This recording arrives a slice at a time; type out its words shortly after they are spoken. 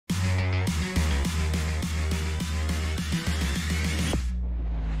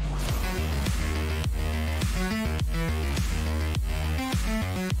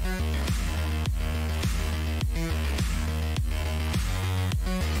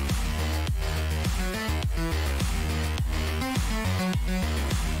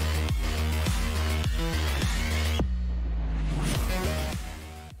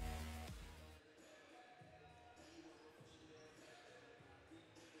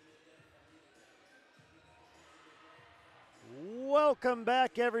Welcome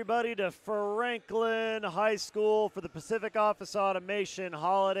back, everybody, to Franklin High School for the Pacific Office Automation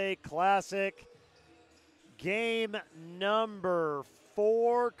Holiday Classic. Game number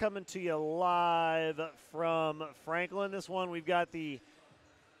 4 coming to you live from Franklin. This one we've got the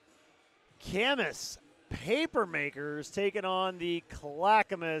Camas Papermakers taking on the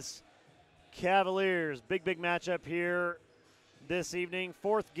Clackamas Cavaliers. Big matchup here this evening.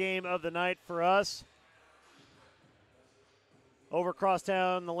 4th game of the night for us. Over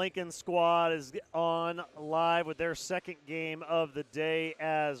crosstown, the Lincoln squad is on live with their 2nd game of the day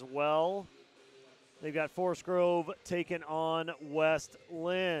as well. They've got Forest Grove taking on West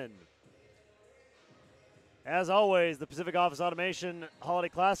Lynn. As always, the Pacific Office Automation Holiday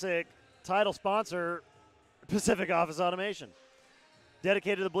Classic title sponsor, Pacific Office Automation.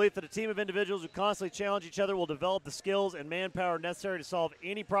 Dedicated to the belief that a team of individuals who constantly challenge each other will develop the skills and manpower necessary to solve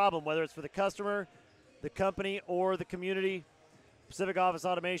any problem, whether it's for the customer, the company, or the community. Pacific Office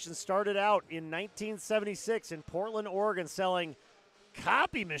Automation started out in 1976 in Portland, Oregon, selling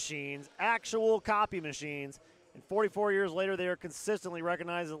copy machines, actual copy machines. And 44 years later, they are consistently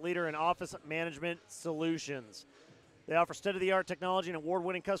recognized as a leader in office management solutions. They offer state-of-the-art technology and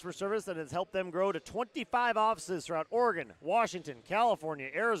award-winning customer service that has helped them grow to 25 offices throughout Oregon, Washington, California,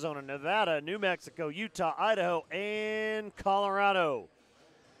 Arizona, Nevada, New Mexico, Utah, Idaho, and Colorado.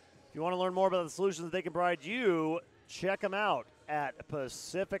 If you want to learn more about the solutions that they can provide you, check them out at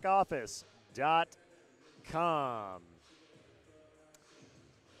pacificoffice.com.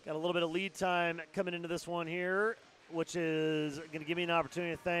 Got a little bit of lead time coming into this one here, which is going to give me an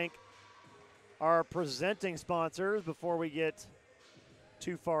opportunity to thank our presenting sponsors before we get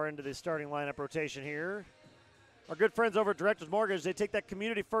too far into the starting lineup rotation here. Our good friends over at Directors Mortgage, they take that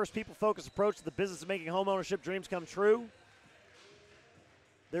community-first, people-focused approach to the business of making home ownership dreams come true.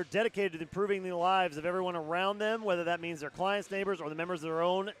 They're dedicated to improving the lives of everyone around them, whether that means their clients, neighbors, or the members of their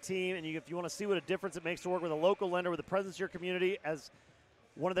own team. And if you want to see what a difference it makes to work with a local lender with a presence in your community as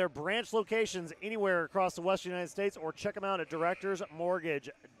one of their branch locations anywhere across the western United States, or check them out at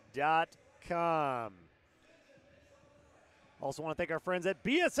directorsmortgage.com. Also want to thank our friends at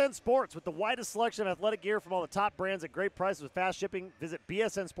BSN Sports with the widest selection of athletic gear from all the top brands at great prices with fast shipping. Visit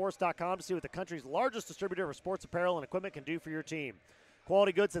bsnsports.com to see what the country's largest distributor of sports apparel and equipment can do for your team.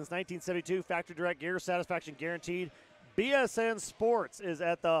 Quality goods since 1972, factory direct gear, satisfaction guaranteed. BSN Sports is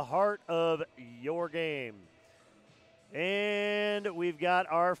at the heart of your game. And we've got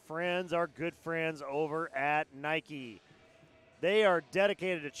our friends, our good friends over at Nike. They are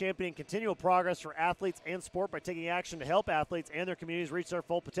dedicated to championing continual progress for athletes and sport by taking action to help athletes and their communities reach their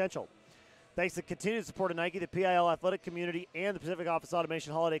full potential. Thanks to continued support of Nike, the PIL athletic community and the Pacific Office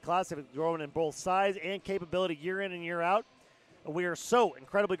Automation Holiday Classic have grown in both size and capability year in and year out. And we are so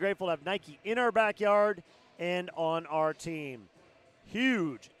incredibly grateful to have Nike in our backyard and on our team.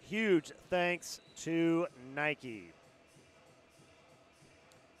 Huge thanks to Nike.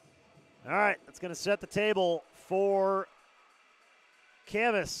 All right, that's going to set the table for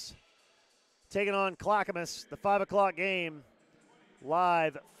Camas taking on Clackamas, the 5 o'clock game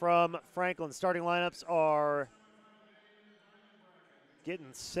live from Franklin. Starting lineups are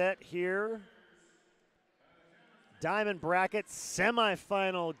getting set here. Diamond bracket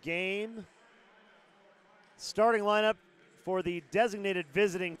semifinal game. Starting lineup for the designated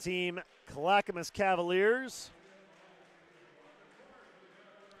visiting team, Clackamas Cavaliers.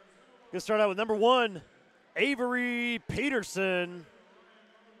 Going to start out with number 1, Avery Peterson.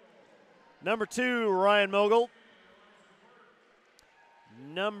 Number 2, Ryan Mogul.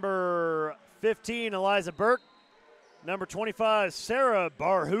 Number 15, Eliza Burke. Number 25, Sarah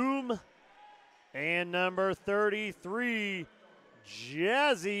Barhoum. And number 33,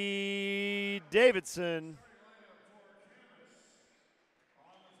 Jazzy Davidson.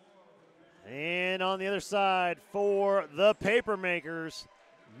 And on the other side for the Papermakers,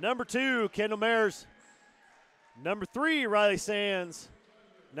 number 2, Kendall Mayers. Number 3, Riley Sands.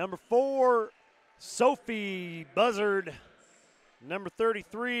 Number 4, Sophie Buzzard. Number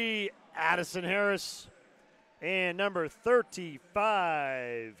 33, Addison Harris. And number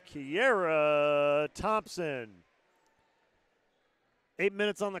 35, Kiera Thompson. 8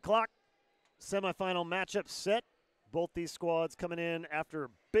 minutes on the clock. Semifinal matchup set. Both these squads coming in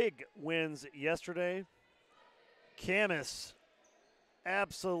after big wins yesterday. Camas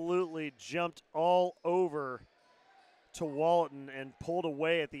absolutely jumped all over Tualatin and pulled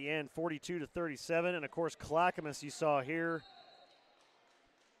away at the end, 42-37. And, of course, Clackamas, you saw here,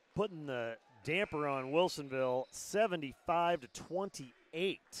 putting the damper on Wilsonville,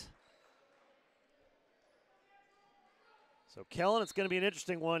 75-28. So, Kellen, it's going to be an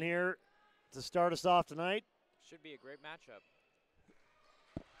interesting one here to start us off tonight. Should be a great matchup.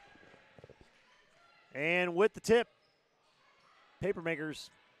 And with the tip, Papermakers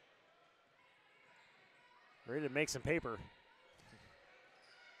ready to make some paper.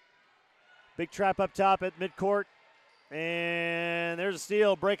 Big trap up top at midcourt. And there's a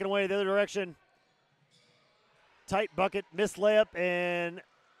steal, breaking away the other direction. Tight bucket, missed layup, and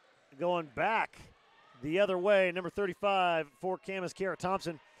going back the other way. Number 35 for Camas, Kara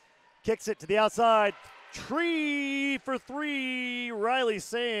Thompson. Kicks it to the outside. Tree for three, Riley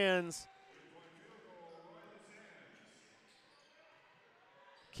Sands.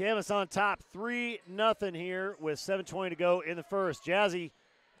 Camas on top, 3-0 here with 7:20 to go in the first. Jazzy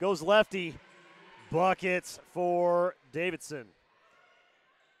goes lefty. Buckets for Davidson.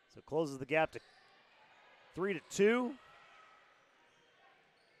 So closes the gap to 3-2.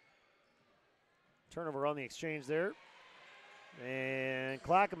 Turnover on the exchange there. And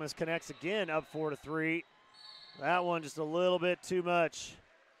Clackamas connects again, up 4-3. That one just a little bit too much.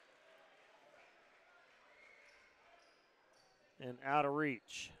 And out of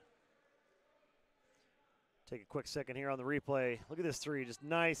reach. Take a quick second here on the replay. Look at this three. Just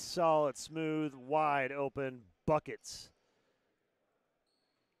nice, solid, smooth, wide open buckets.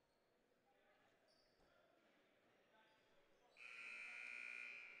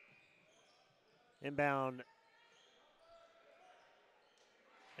 Inbound.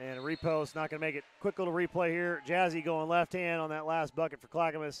 And a repost. Not going to make it. Quick little replay here. Jazzy going left hand on that last bucket for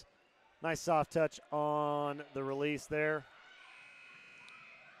Clackamas. Nice soft touch on the release there.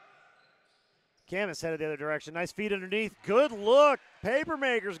 Camas headed the other direction. Nice feed underneath. Good look.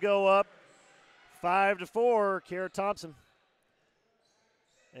 Papermakers go up 5-4. Kara Thompson.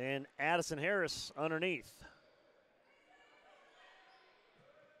 And Addison Harris underneath.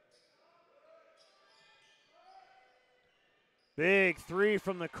 Big three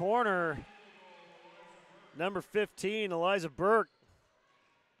from the corner. Number 15, Eliza Burke.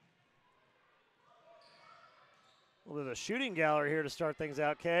 A little bit of a shooting gallery here to start things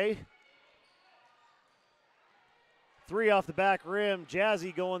out, Kay. Three off the back rim.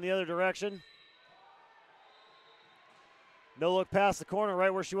 Jazzy going the other direction. No look past the corner, right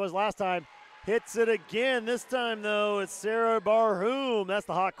where she was last time. Hits it again. This time, though, it's Sarah Barhoum. That's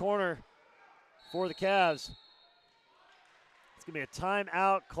the hot corner for the Cavs. It's going to be a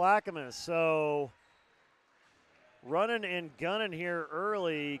timeout, Clackamas. So running and gunning here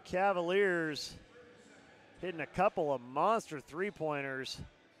early. Cavaliers hitting a couple of monster three-pointers.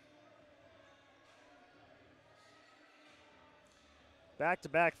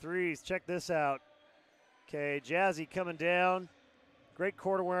 Back-to-back threes. Check this out. Okay, Jazzy coming down. Great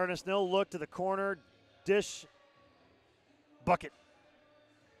court awareness. No look to the corner. Dish. Bucket.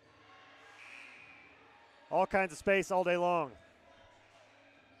 All kinds of space all day long.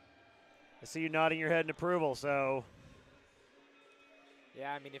 I see you nodding your head in approval, so.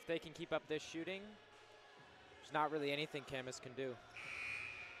 Yeah, I mean, if they can keep up this shooting, there's not really anything Camas can do.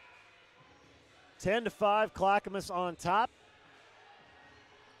 10-5, Clackamas on top.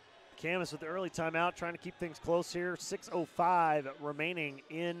 Camas with the early timeout, trying to keep things close here. 6:05 remaining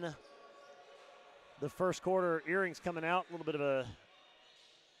in the first quarter. Earrings coming out. A little bit of a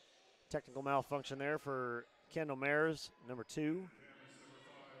technical malfunction there for Kendall Mares, number 2.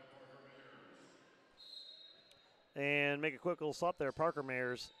 And make a quick little swap there, Parker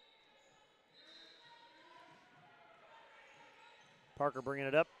Mares. Parker bringing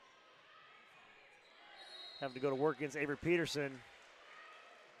it up. Having to go to work against Avery Peterson.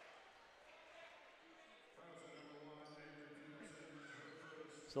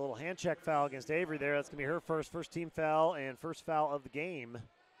 So a little hand check foul against Avery there. That's going to be her first team foul and first foul of the game.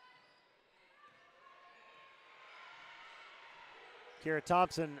 Kara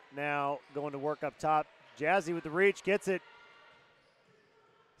Thompson now going to work up top. Jazzy with the reach, gets it.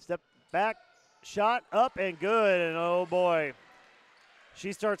 Step back, shot up and good. And oh boy,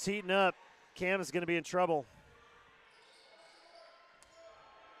 she starts heating up. Cam is going to be in trouble.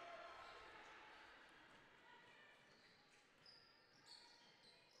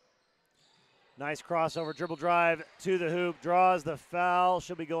 Nice crossover, dribble drive to the hoop, draws the foul.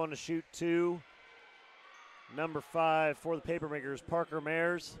 She'll be going to shoot 2. Number 5 for the Papermakers, Parker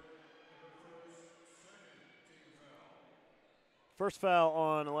Mares. First foul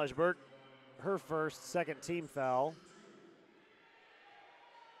on Elijah Burke. Her second team foul.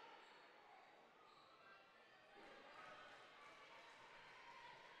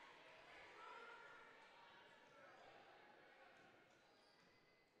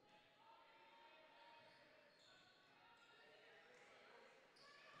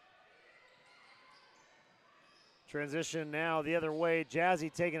 Transition now the other way.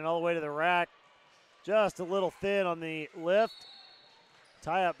 Jazzy taking it all the way to the rack. Just a little thin on the lift.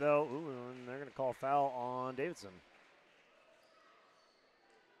 Tie up, though. Ooh, and they're going to call foul on Davidson.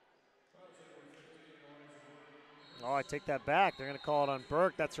 Oh, I take that back. They're going to call it on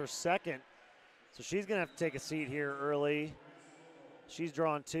Burke. That's her second. So she's going to have to take a seat here early. She's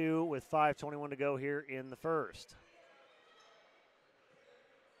drawn 2 with 5:21 to go here in the first.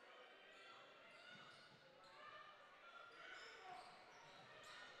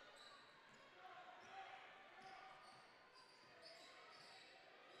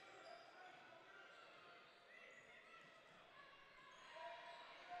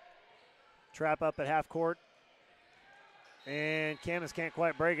 Trap up at half court. And Camas can't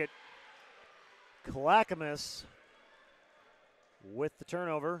quite break it. Clackamas with the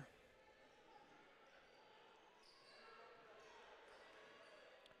turnover.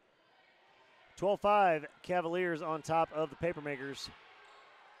 (12-5) Cavaliers on top of the Papermakers.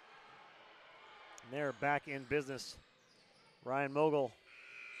 And they're back in business. Ryan Mogul.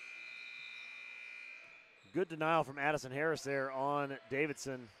 Good denial from Addison Harris there on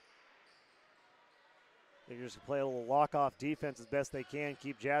Davidson. They're just going to play a little lock-off defense as best they can,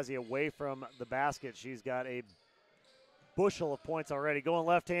 keep Jazzy away from the basket. She's got a bushel of points already. Going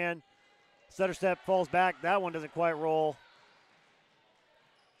left hand, stutter step, falls back. That one doesn't quite roll.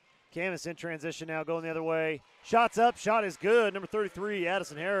 Camas in transition now, going the other way. Shots up, shot is good. Number 33,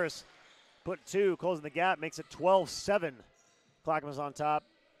 Addison Harris, put 2, closing the gap, makes it 12-7. Clackamas on top.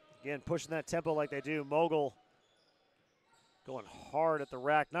 Again, pushing that tempo like they do. Mogul going hard at the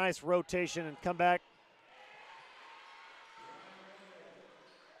rack. Nice rotation and comeback.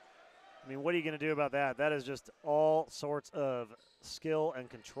 I mean, what are you going to do about that? That is just all sorts of skill and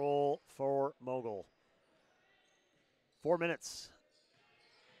control for Mogul. 4 minutes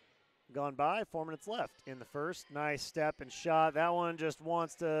gone by, 4 minutes left in the first. Nice step and shot. That one just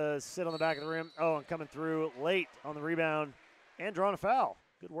wants to sit on the back of the rim. Oh, and coming through late on the rebound and drawing a foul.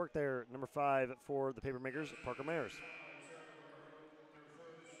 Good work there, number 5 for the Papermakers, Parker Mayers.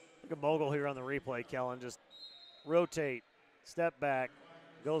 Look at Mogul here on the replay, Kellen. Just rotate, step back.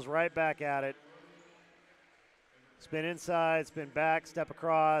 Goes right back at it. Spin inside, spin back, step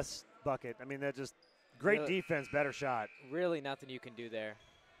across, bucket. I mean, that just great really, defense, better shot. Really nothing you can do there,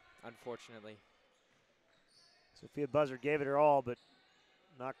 unfortunately. Sophia Buzzard gave it her all, but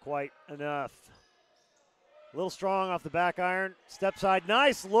not quite enough. A little strong off the back iron. Step side,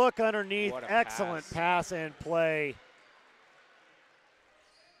 nice look underneath. Excellent pass and play.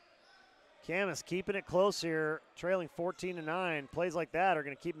 Camas keeping it close here, trailing 14-9. Plays like that are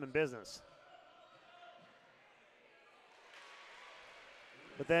going to keep them in business.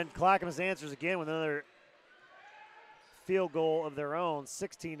 But then Clackamas answers again with another field goal of their own,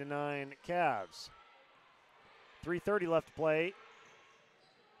 16-9 Cavs. 3:30 left to play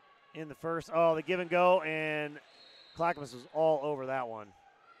in the first. Oh, the give and go, and Clackamas was all over that one.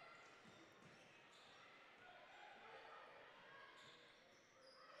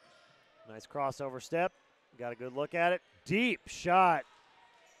 Nice crossover step. Got a good look at it. Deep shot.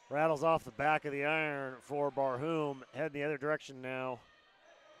 Rattles off the back of the iron for Barhoum. Heading the other direction now.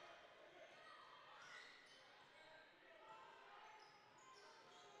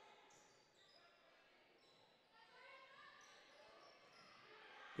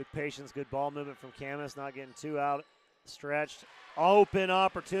 Good patience, good ball movement from Camas. Not getting too out stretched. Open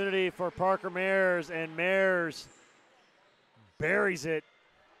opportunity for Parker Mayers, and Mayers buries it.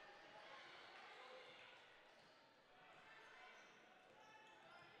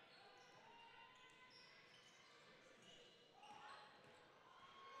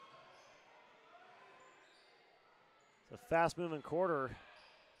 A fast-moving quarter.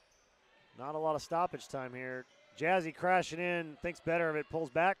 Not a lot of stoppage time here. Jazzy crashing in, thinks better of it, pulls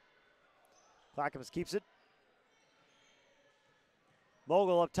back. Clackamas keeps it.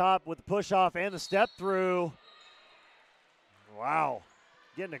 Mogul up top with the push-off and the step-through. Wow,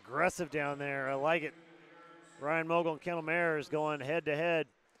 getting aggressive down there. I like it. Ryan Mogul and Kendall Mayers going head-to-head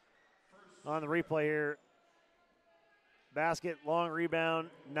on the replay here. Basket, long rebound,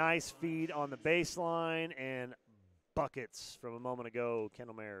 nice feed on the baseline, and buckets from a moment ago,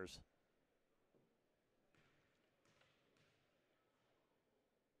 Kendall Mayers.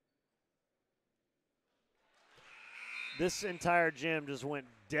 This entire gym just went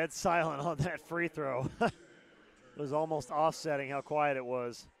dead silent on that free throw. It was almost offsetting how quiet it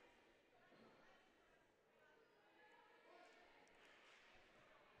was.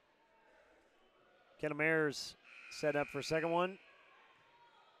 Kendall Mayers set up for a second one.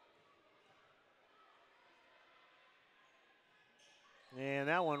 And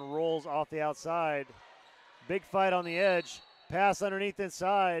that one rolls off the outside. Big fight on the edge. Pass underneath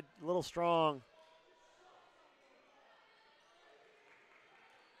inside. A little strong.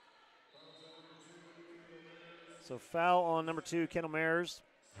 So foul on number 2, Kendall Mayers,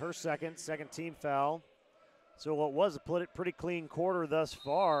 her second team foul. So what was a pretty clean quarter thus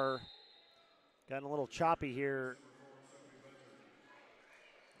far. Gotten a little choppy here.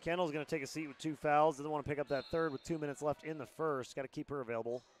 Kendall's going to take a seat with 2 fouls. Doesn't want to pick up that third with 2 minutes left in the first. Got to keep her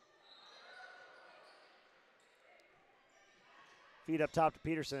available. Feed up top to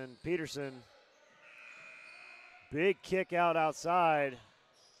Peterson. Peterson, big kick outside.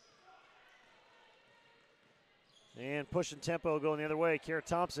 And pushing tempo going the other way. Kiera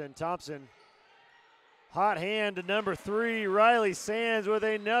Thompson. Thompson. Hot hand to number 3. Riley Sands with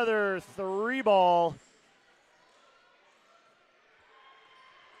another 3-ball.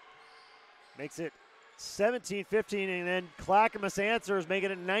 Makes it 17-15, and then Clackamas answers,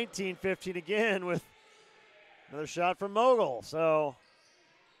 making it 19-15 again with another shot from Mogul. So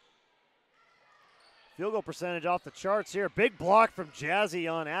field goal percentage off the charts here. Big block from Jazzy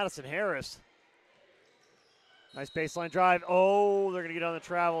on Addison Harris. Nice baseline drive. Oh, they're going to get on the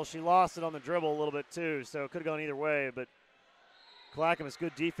travel. She lost it on the dribble a little bit too, so it could have gone either way, but Clackamas,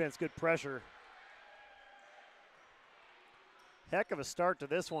 good defense, good pressure. Heck of a start to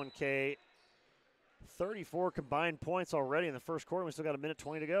this one, Kay. 34 combined points already in the first quarter. We still got a minute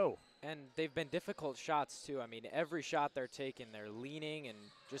 20 to go. And they've been difficult shots, too. I mean, every shot they're taking, they're leaning and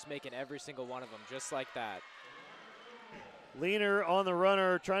just making every single one of them just like that. Leaner on the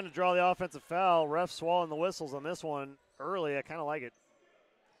runner, trying to draw the offensive foul. Ref swallowing the whistles on this one early. I kind of like it.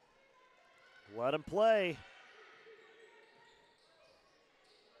 Let him play.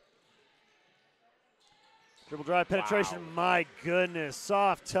 Dribble drive penetration. Wow. My goodness.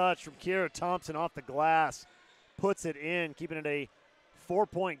 Soft touch from Kiera Thompson off the glass. Puts it in, keeping it a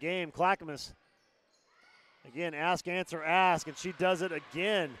 4-point game. Clackamas, again, ask, answer, ask, and she does it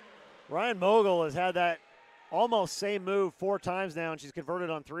again. Ryan Mogul has had that almost same move 4 times now, and she's converted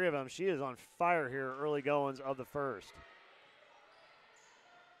on 3 of them. She is on fire here early goings of the first.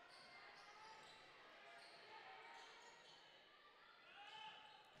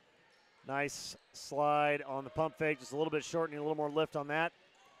 Nice slide on the pump fake, just a little bit short, need a little more lift on that.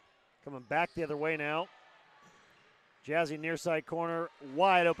 Coming back the other way now. Jazzy near side corner,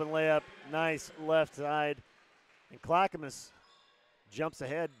 wide open layup, nice left side. And Clackamas jumps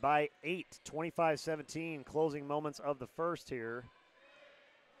ahead by 8, 25-17, closing moments of the first here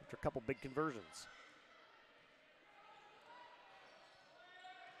after a couple big conversions.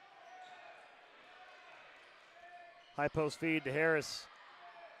 High post feed to Harris.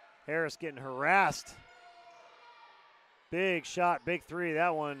 Harris getting harassed. Big shot, big 3.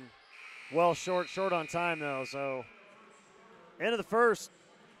 That one well short on time though. So end of the first,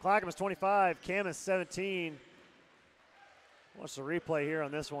 Clackamas 25, Camas 17. Watch the replay here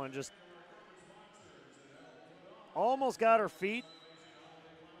on this one. Just almost got her feet.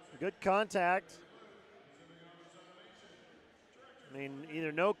 Good contact. I mean,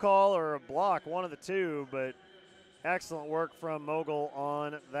 either no call or a block, one of the two, but excellent work from Mogul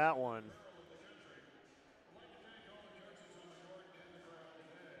on that one.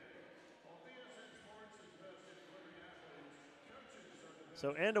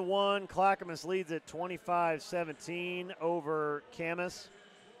 So end of one, Clackamas leads at 25-17 over Camas.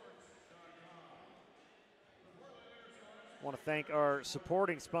 I want to thank our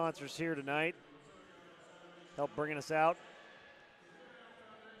supporting sponsors here tonight. Help bringing us out.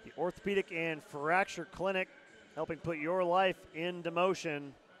 The Orthopedic and Fracture Clinic, helping put your life into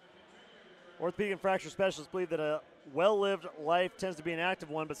motion. Orthopedic and fracture specialists believe that a well-lived life tends to be an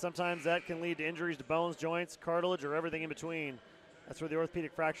active one, but sometimes that can lead to injuries to bones, joints, cartilage, or everything in between. That's where the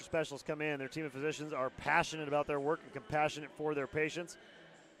orthopedic fracture specialists come in. Their team of physicians are passionate about their work and compassionate for their patients,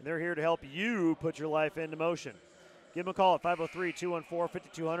 and they're here to help you put your life into motion. Give them a call at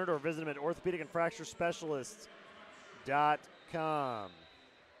 503-214-5200 or visit them at orthopedicandfracturespecialists.com.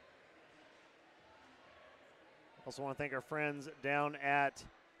 Also want to thank our friends down at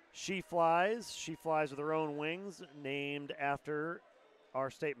She Flies. She flies with her own wings, named after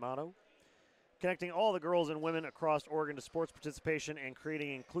our state motto. Connecting all the girls and women across Oregon to sports participation and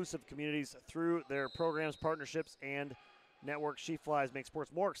creating inclusive communities through their programs, partnerships, and network. She Flies makes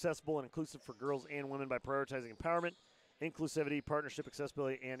sports more accessible and inclusive for girls and women by prioritizing empowerment, inclusivity, partnership,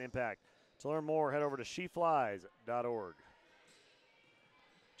 accessibility, and impact. To learn more, head over to sheflies.org.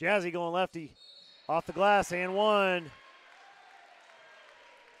 Jazzy going lefty. Off the glass, and one.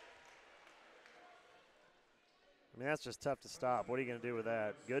 I mean, that's just tough to stop. What are you going to do with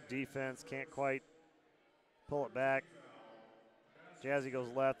that? Good defense, can't quite pull it back. Jazzy goes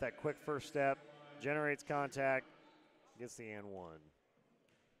left, that quick first step, generates contact, gets the and one.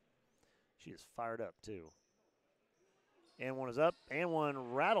 She is fired up, too. And one is up, and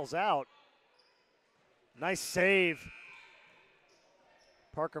one rattles out. Nice save.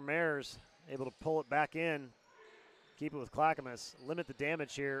 Parker Mayers able to pull it back in. Keep it with Clackamas. Limit the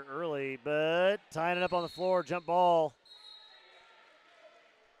damage here early, but tying it up on the floor. Jump ball.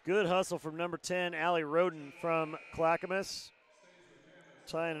 Good hustle from number 10, Allie Roden from Clackamas.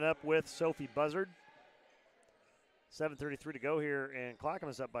 Tying it up with Sophie Buzzard. 7:33 to go here, and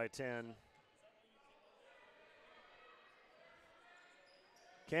Clackamas up by 10.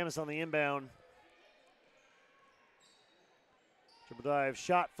 Camas on the inbound. Triple dive,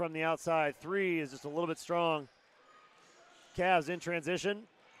 shot from the outside. Three is just a little bit strong. Cavs in transition.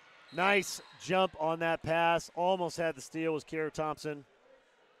 Nice jump on that pass. Almost had the steal was Kiera Thompson.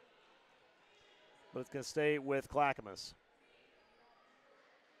 But it's going to stay with Clackamas.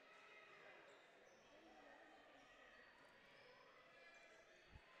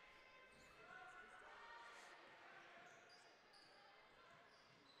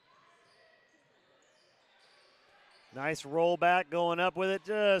 Nice rollback going up with it.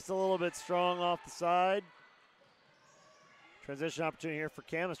 Just a little bit strong off the side. Transition opportunity here for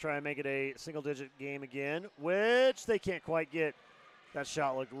Camas, trying to make it a single-digit game again, which they can't quite get. That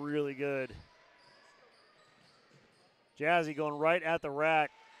shot looked really good. Jazzy going right at the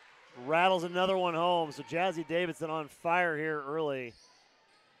rack. Rattles another one home. So Jazzy Davidson on fire here early.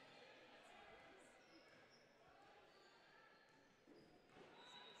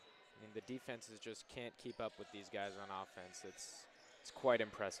 I mean, the defenses just can't keep up with these guys on offense. It's quite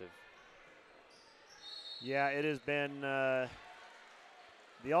impressive. Yeah, it has been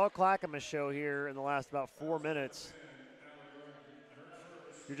the All Clackamas show here in the last about 4 minutes.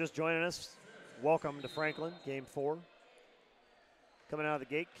 If you're just joining us, welcome to Franklin, Game 4. Coming out of the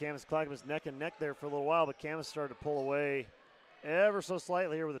gate, Camas Clackamas neck and neck there for a little while, but Camas started to pull away ever so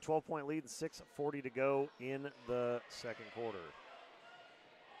slightly here with a 12-point lead and 6:40 to go in the second quarter.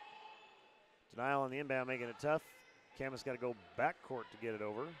 Denial on the inbound, making it tough. Camas got to go backcourt to get it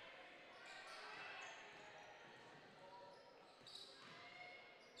over.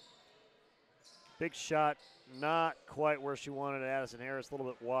 Big shot, not quite where she wanted it. Addison Harris a little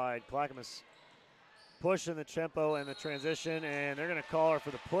bit wide. Clackamas pushing the tempo and the transition, and they're going to call her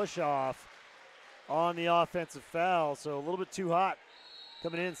for the push-off on the offensive foul. So a little bit too hot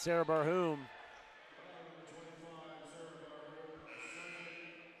coming in, Sarah Barhoum.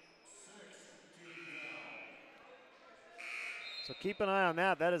 So keep an eye on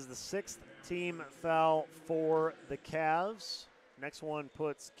that. That is the 6th team foul for the Cavs. Next one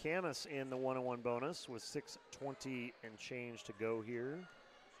puts Camas in the 1-on-1 bonus with 6:20 and change to go here.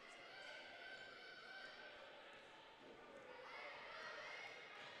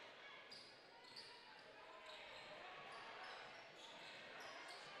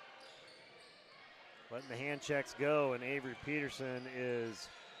 Letting the hand checks go, and Avery Peterson is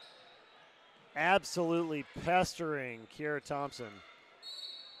absolutely pestering Kiera Thompson.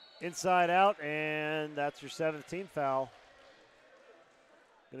 Inside out, and that's your 7th team foul.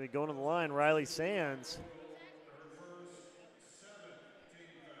 Going to be going to the line, Riley Sands.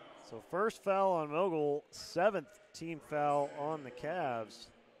 So first foul on Mogul, 7th team foul on the Cavs.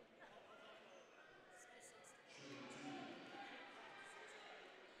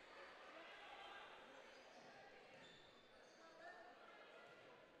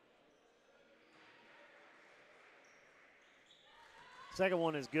 Second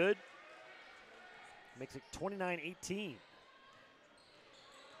one is good. Makes it 29-18.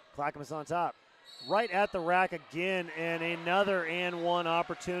 Clackamas on top. Right at the rack again, and another and one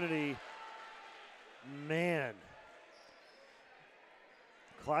opportunity. Man.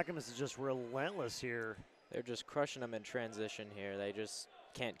 Clackamas is just relentless here. They're just crushing them in transition here. They just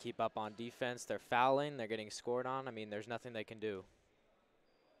can't keep up on defense. They're fouling. They're getting scored on. I mean, there's nothing they can do.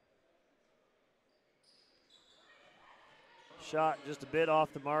 Shot just a bit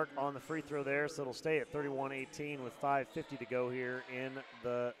off the mark on the free throw there, so it'll stay at 31-18 with 5:50 to go here in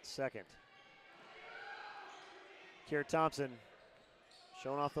the second. Kiera Thompson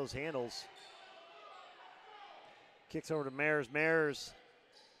showing off those handles. Kicks over to Mayers. Mayers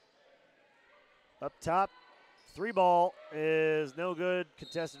up top. 3 ball is no good.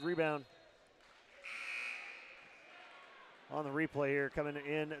 Contested rebound. On the replay here, coming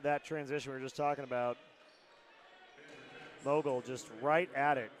in that transition we were just talking about. Mogul just right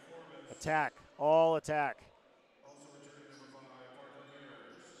at it. Attack, all attack.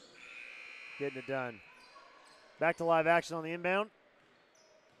 Getting it done. Back to live action on the inbound.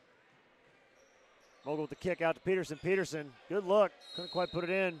 Mogul with the kick out to Peterson. Peterson, good look. Couldn't quite put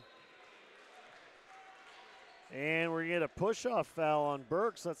it in. And we're going to get a push-off foul on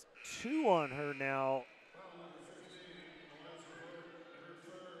Burks. That's 2 on her now.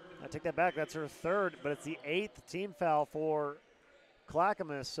 I take that back. That's her third, but it's the 8th team foul for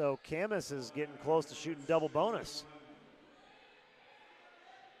Clackamas, so Camas is getting close to shooting double bonus.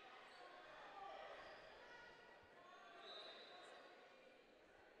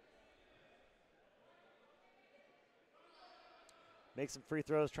 Make some free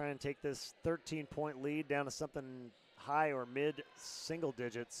throws, try and take this 13-point lead down to something high or mid single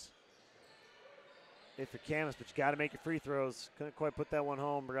digits if you're Camas, but you got to make your free throws. Couldn't quite put that one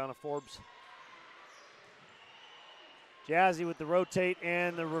home, Brianna Forbes. Jazzy with the rotate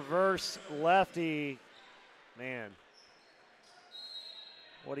and the reverse lefty. Man,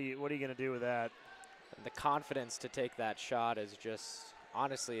 what are you going to do with that? And the confidence to take that shot is just,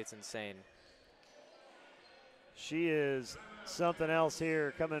 honestly, it's insane. She is something else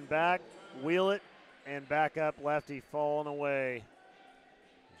here. Coming back, wheel it, and back up lefty, falling away.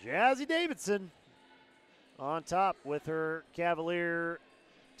 Jazzy Davidson on top with her Cavalier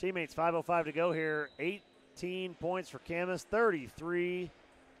teammates. 5:05 to go here. 18 points for Camas, 33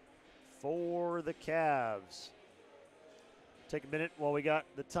 for the Cavs. Take a minute while we got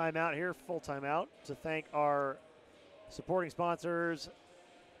the timeout here, full timeout, to thank our supporting sponsors.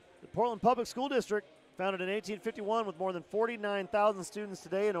 The Portland Public School District, founded in 1851 with more than 49,000 students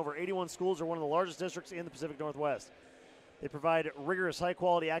today and over 81 schools, are one of the largest districts in the Pacific Northwest. They provide rigorous,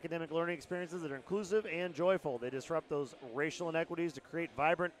 high-quality academic learning experiences that are inclusive and joyful. They disrupt those racial inequities to create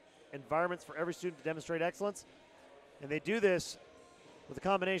vibrant environments for every student to demonstrate excellence. And they do this with a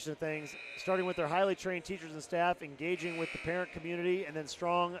combination of things, starting with their highly trained teachers and staff, engaging with the parent community, and then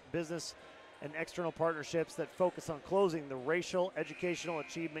strong business and external partnerships that focus on closing the racial educational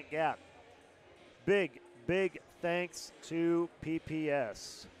achievement gap. Big, big thanks to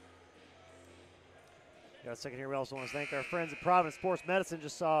PPS. Got a second here. We also want to thank our friends at Providence Sports Medicine.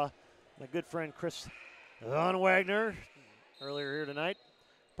 Just saw my good friend Chris Von Wagner earlier here tonight.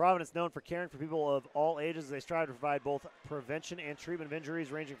 Providence, known for caring for people of all ages, they strive to provide both prevention and treatment of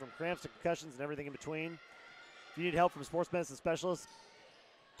injuries ranging from cramps to concussions and everything in between. If you need help from a sports medicine specialist,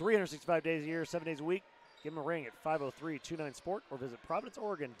 365 days a year, 7 days a week, give them a ring at 503-29-SPORT or visit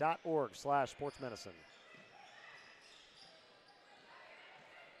providenceoregon.org/sportsmedicine.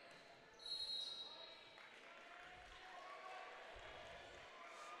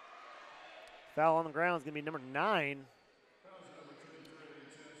 Foul on the ground is going to be number 9.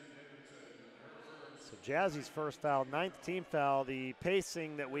 So Jazzy's first foul, 9th team foul. The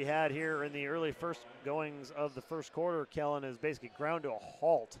pacing that we had here in the early first goings of the first quarter, Kellen, is basically ground to a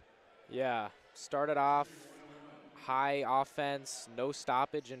halt. Yeah, started off high offense, no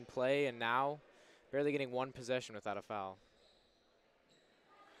stoppage in play, and now barely getting one possession without a foul.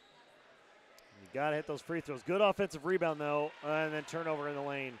 You got to hit those free throws. Good offensive rebound, though, and then turnover in the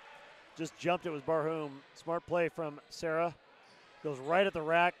lane. Just jumped it was Barhoum. Smart play from Sarah. Goes right at the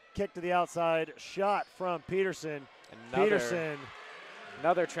rack, kick to the outside, shot from Peterson.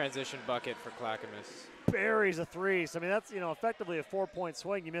 Another transition bucket for Clackamas. Buries a three. So, I mean, that's, effectively a 4-point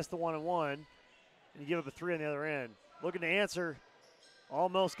swing. You miss the 1-and-1, and you give up a 3 on the other end. Looking to answer.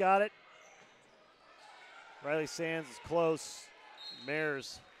 Almost got it. Riley Sands is close.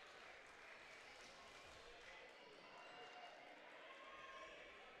 Mares.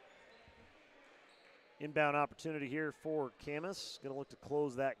 Inbound opportunity here for Camas. Going to look to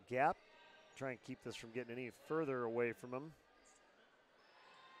close that gap. Try and keep this from getting any further away from him.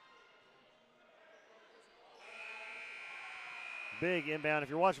 Big inbound. If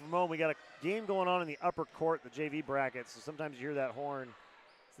you're watching from home, we got a game going on in the upper court, the JV bracket. So sometimes you hear that horn.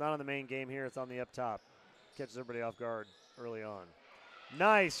 It's not on the main game here. It's on the up top. Catches everybody off guard early on.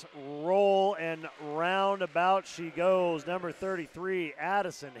 Nice roll, and roundabout she goes. Number 33,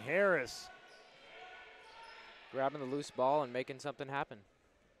 Addison Harris. Grabbing the loose ball and making something happen.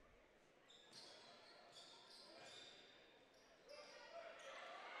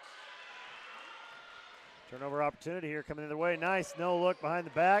 Turnover opportunity here coming the other way. Nice, no look behind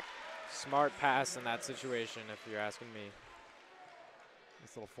the back. Smart pass in that situation, if you're asking me.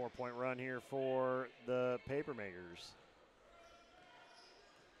 This little 4-point run here for the Papermakers.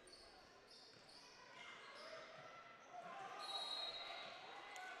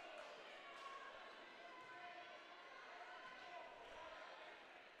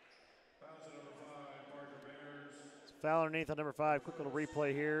 Foul underneath on number 5. Quick little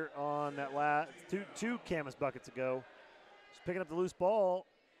replay here on that last two Camas buckets ago. Just picking up the loose ball,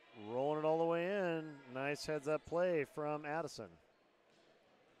 rolling it all the way in. Nice heads-up play from Addison.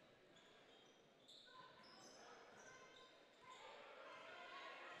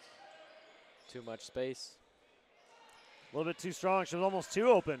 Too much space. A little bit too strong. She was almost too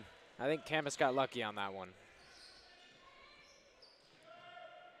open. I think Camas got lucky on that one.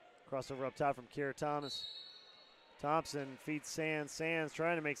 Crossover up top from Kiera Thomas. Thompson feeds Sands. Sands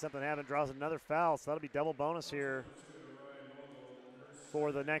trying to make something happen, draws another foul, so that'll be double bonus here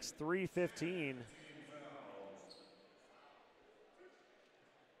for the next 3:15.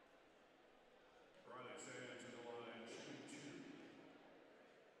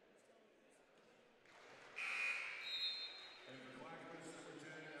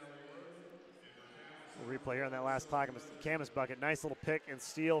 We'll replay here on that last Camas bucket. Nice little pick and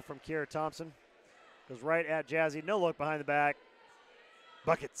steal from Kiera Thompson. Goes right at Jazzy. No look behind the back.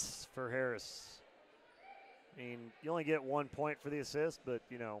 Buckets for Harris. I mean, you only get 1 point for the assist, but,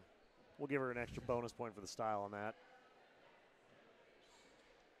 you know, we'll give her an extra bonus point for the style on that.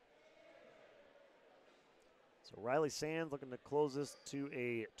 So Riley Sands looking to close this to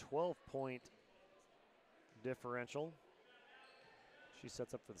a 12-point differential. She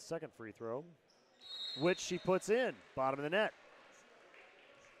sets up for the second free throw, which she puts in, bottom of the net.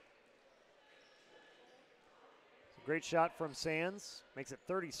 Great shot from Sands. Makes it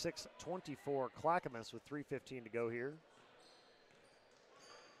 36-24 Clackamas with 3:15 to go here.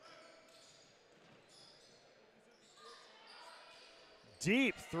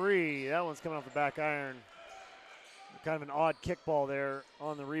 Deep three. That one's coming off the back iron. Kind of an odd kickball there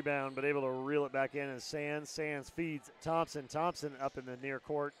on the rebound, but able to reel it back in as Sands. Sands feeds Thompson. Thompson up in the near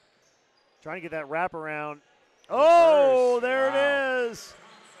court. Trying to get that wraparound. Oh, there it is.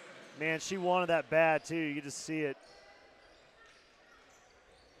 Man, she wanted that bad, too. You can just see it.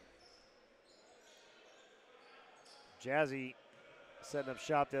 Jazzy setting up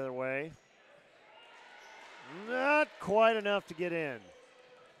shop the other way. Not quite enough to get in.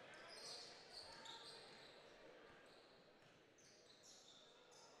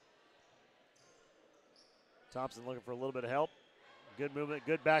 Thompson looking for a little bit of help. Good movement,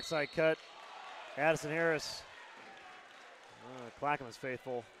 good backside cut. Addison Harris. Clackamas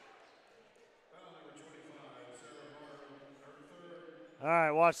faithful. All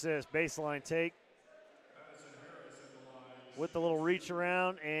right, watch this. Baseline take. With the little reach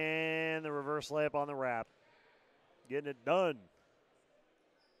around and the reverse layup on the wrap. Getting it done.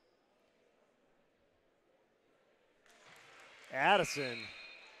 Addison,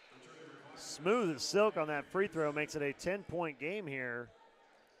 smooth as silk on that free throw, makes it a 10-point game here.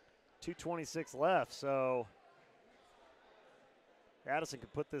 2:26 left, so Addison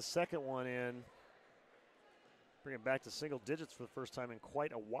could put this second one in. Bring it back to single digits for the first time in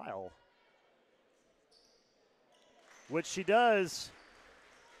quite a while. Which she does.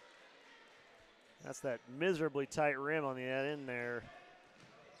 That's that miserably tight rim on the end there.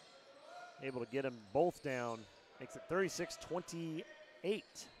 Able to get them both down. Makes it 36-28.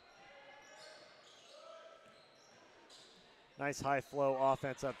 Nice high flow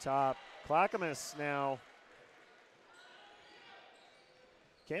offense up top. Clackamas now.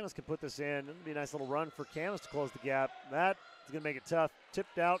 Camas can put this in. It'll be a nice little run for Camas to close the gap. That is going to make it tough.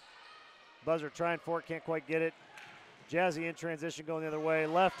 Tipped out. Buzzer trying for it, can't quite get it. Jazzy in transition going the other way.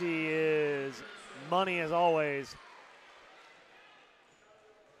 Lefty is money as always.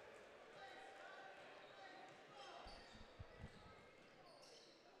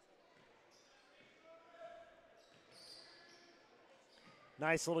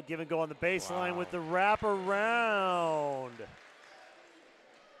 Nice little give and go on the baseline with the wraparound.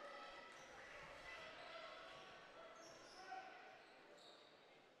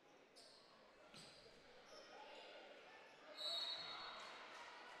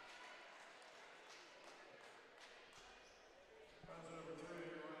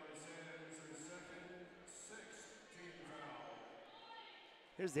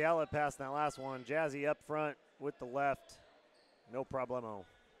 Here's the outlet pass in that last one. Jazzy up front with the left. No problemo.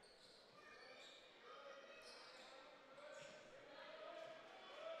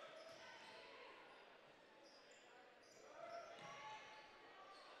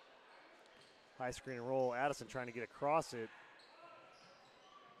 High screen and roll. Addison trying to get across it.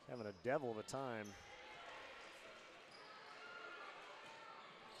 Having a devil of a time.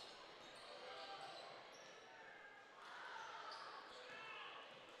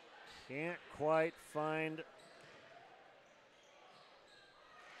 Can't quite find.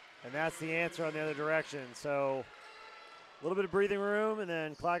 And that's the answer on the other direction. So a little bit of breathing room, and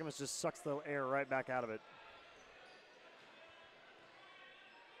then Clackamas just sucks the air right back out of it.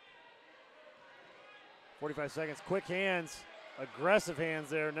 .45 seconds. Quick hands. Aggressive hands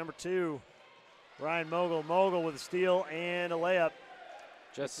there. Number 2, Ryan Mogul. Mogul with a steal and a layup.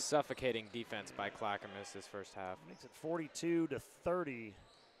 Just suffocating defense by Clackamas this first half. Makes it 42-30.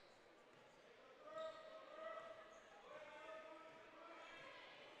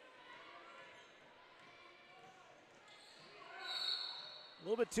 A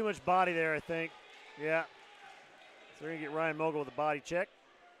little bit too much body there, I think. Yeah. So we're going to get Ryan Mogul with a body check.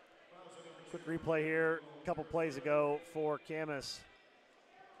 Quick replay here. A couple plays ago for Camas.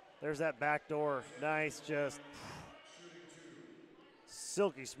 There's that back door. Nice, just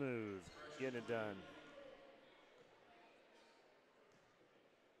silky smooth. Getting it done.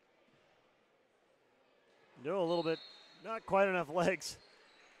 No, a little bit. Not quite enough legs.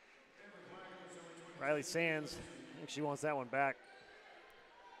 Riley Sands, I think she wants that one back.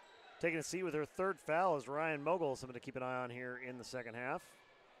 Taking a seat with her third foul is Ryan Mogul, something to keep an eye on here in the second half.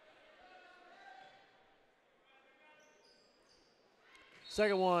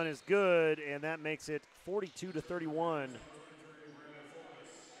 Second one is good, and that makes it 42-31.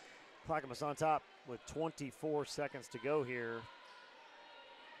 Clackamas on top with 24 seconds to go here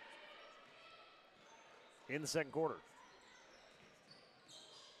in the second quarter.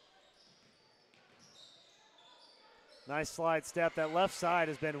 Nice slide step. That left side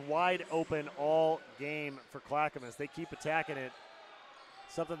has been wide open all game for Clackamas. They keep attacking it.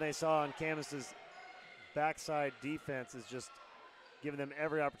 Something they saw on Camas' backside defense is just giving them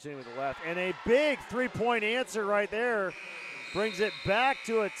every opportunity with the left. And a big three-point answer right there brings it back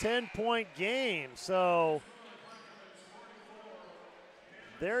to a 10-point game. So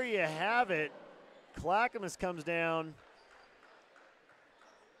there you have it. Clackamas comes down,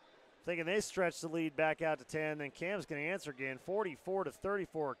 thinking they stretch the lead back out to 10. Then Cam's going to answer again,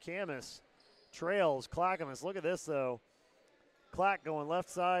 44-34. Camas trails Clackamas. Look at this, though. Clack going left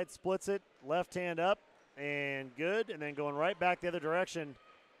side, splits it, left hand up, and good. And then going right back the other direction,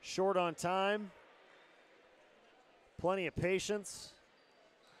 short on time. Plenty of patience.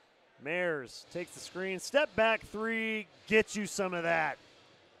 Mayers takes the screen. Step back three, get you some of that.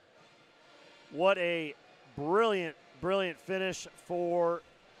 What a brilliant, brilliant finish for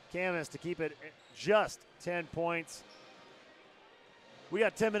Camas to keep it just 10 points. We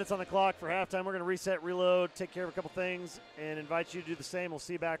got 10 minutes on the clock for halftime. We're going to reset, reload, take care of a couple things, and invite you to do the same. We'll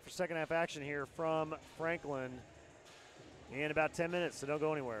see you back for second half action here from Franklin in about 10 minutes, so don't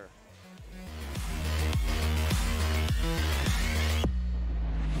go anywhere.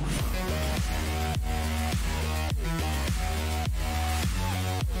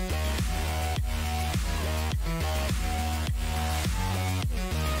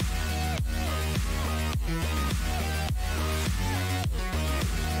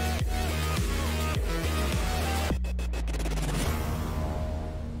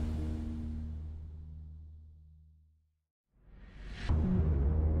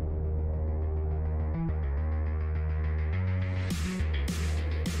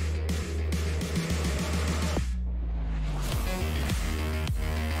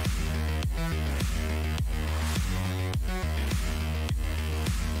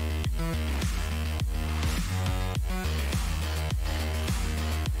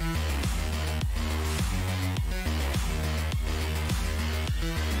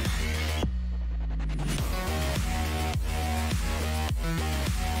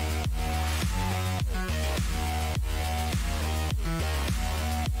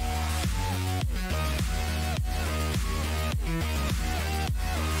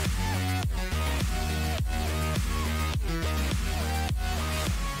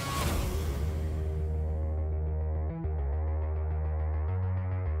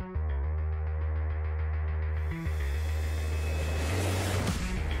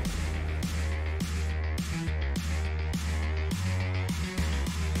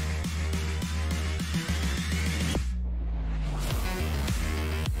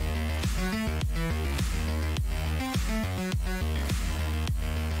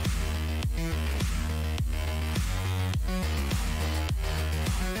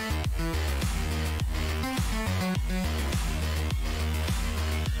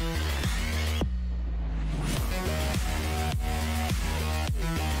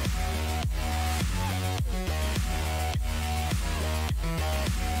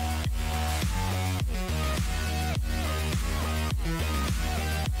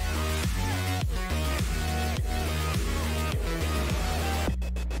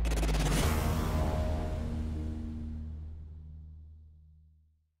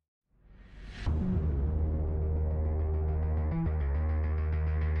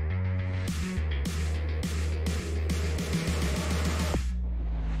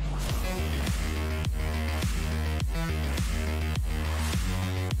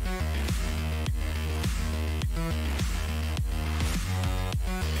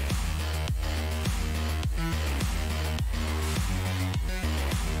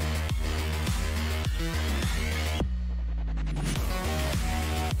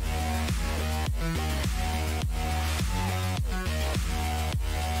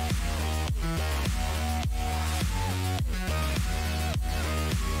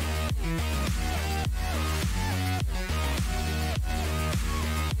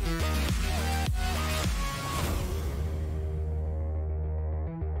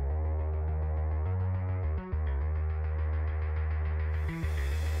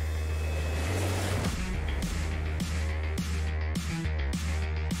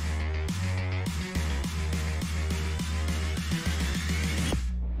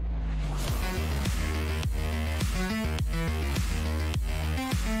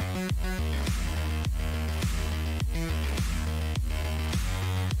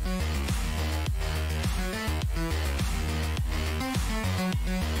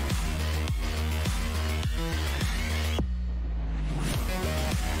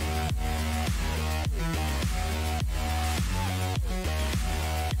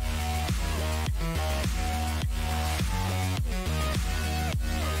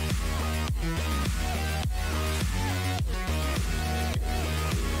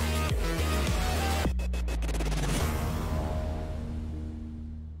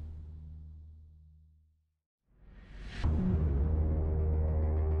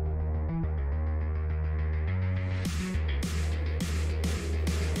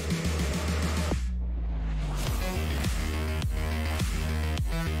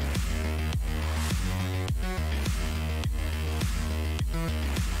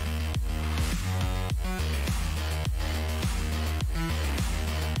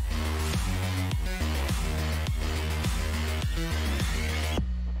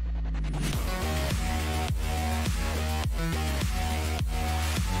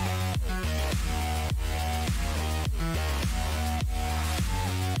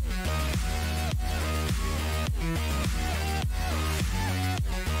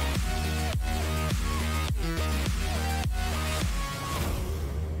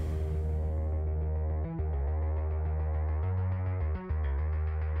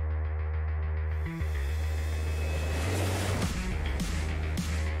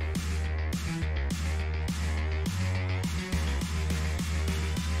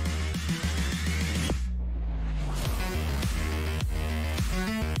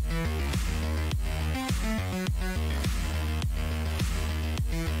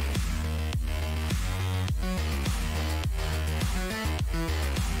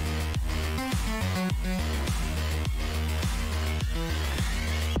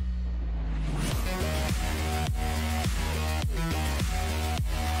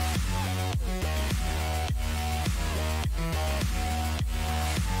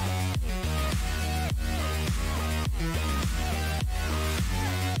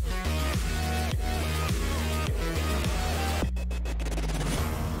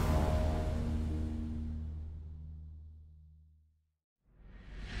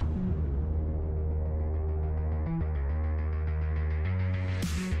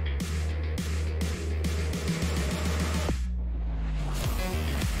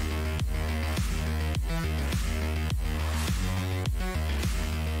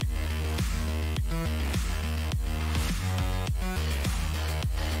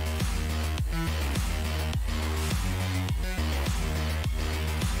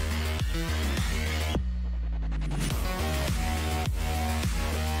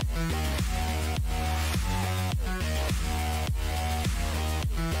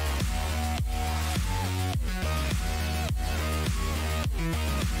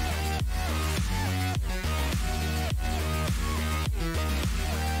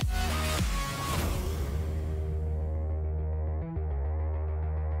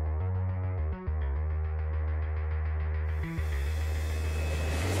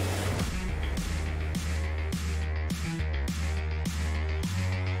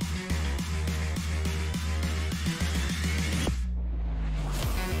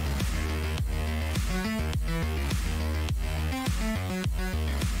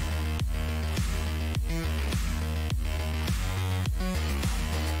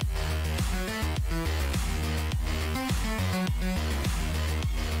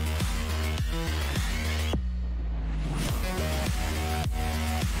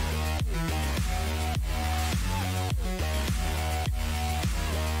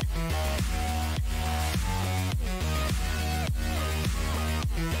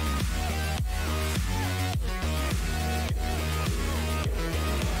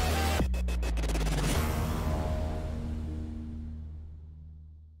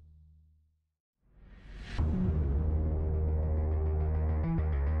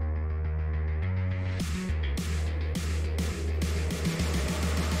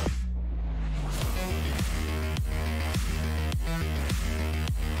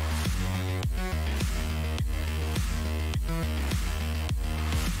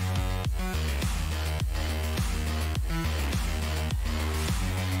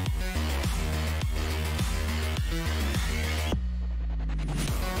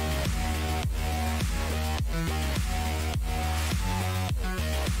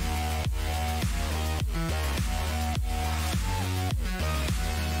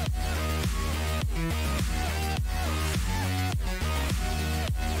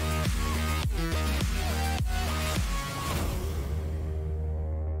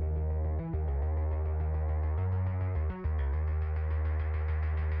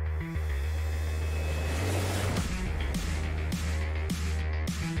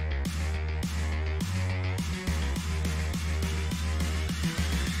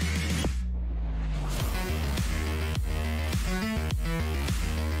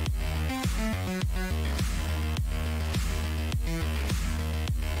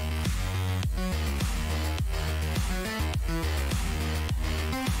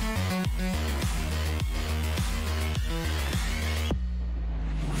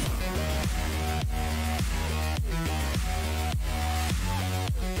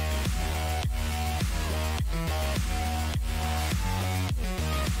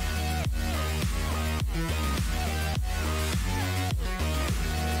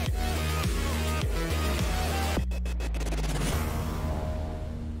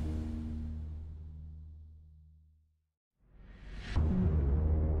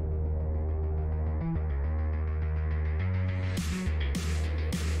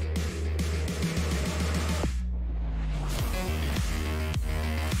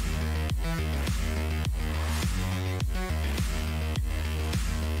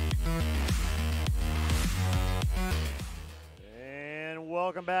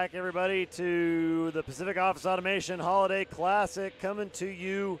 Welcome back, everybody, to the Pacific Office Automation Holiday Classic, coming to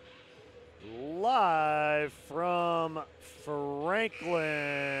you live from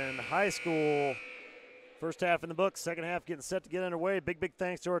Franklin High School. First half in the books, second half getting set to get underway. Big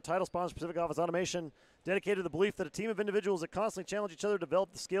thanks to our title sponsor, Pacific Office Automation, dedicated to the belief that a team of individuals that constantly challenge each other to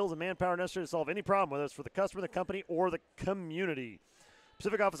develop the skills and manpower necessary to solve any problem, whether it's for the customer, the company, or the community.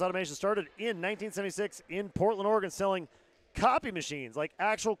 Pacific Office Automation started in 1976 in Portland, Oregon, selling copy machines, like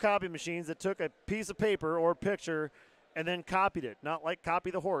actual copy machines that took a piece of paper or a picture and then copied it. Not like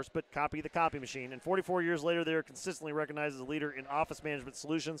copy the horse, but copy the copy machine. And 44 years later, they are consistently recognized as a leader in office management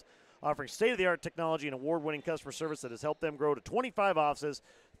solutions, offering state-of-the-art technology and award-winning customer service that has helped them grow to 25 offices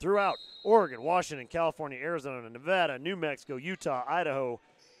throughout Oregon, Washington, California, Arizona, Nevada, New Mexico, Utah, Idaho,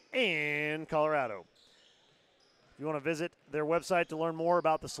 and Colorado. If you want to visit their website to learn more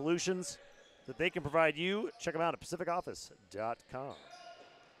about the solutions that they can provide you, check them out at pacificoffice.com.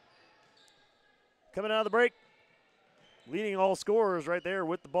 Coming out of the break, leading all scorers right there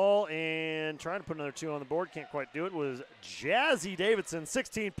with the ball and trying to put another 2 on the board. Can't quite do it. Was Jazzy Davidson,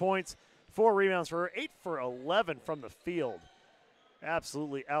 16 points, 4 rebounds for her, 8 for 11 from the field.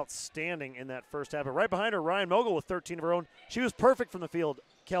 Absolutely outstanding in that first half. But right behind her, Ryan Mogul with 13 of her own. She was perfect from the field,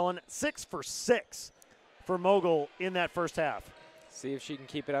 Kellen. 6 for 6 for Mogul in that first half. See if she can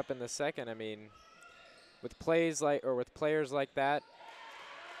keep it up in the second. I mean, with players like that,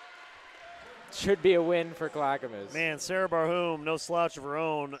 should be a win for Clackamas. Man, Sarah Barhoum, no slouch of her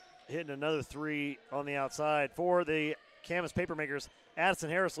own, hitting another 3 on the outside. For the Camas Papermakers, Addison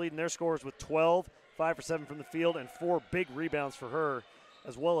Harris leading their scores with 12, 5 for 7 from the field, and 4 big rebounds for her,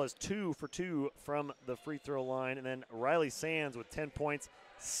 as well as 2 for 2 from the free throw line. And then Riley Sands with 10 points,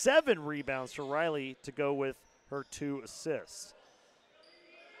 7 rebounds for Riley to go with her 2 assists.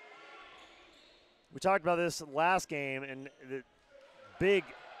 We talked about this last game, and the big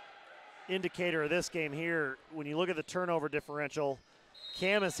indicator of this game here, when you look at the turnover differential,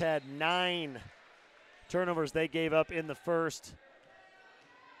 Camas had 9 turnovers they gave up in the first.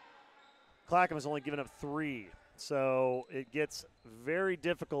 Clackamas only given up 3. So it gets very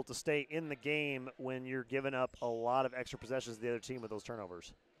difficult to stay in the game when you're giving up a lot of extra possessions to the other team with those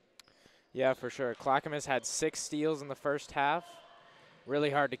turnovers. Yeah, for sure. Clackamas had 6 steals in the first half.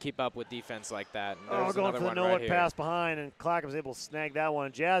 Really hard to keep up with defense like that. And going for the no-look pass behind, and Clackamas able to snag that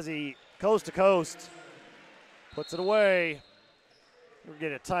one. Jazzy, coast to coast, puts it away. We're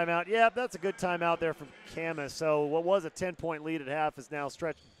getting a timeout. Yeah, that's a good timeout there from Camas. So what was a 10-point lead at half is now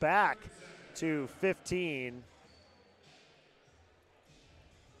stretched back to 15.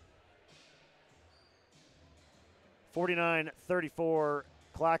 (49-34),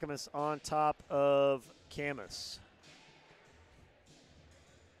 Clackamas on top of Camas.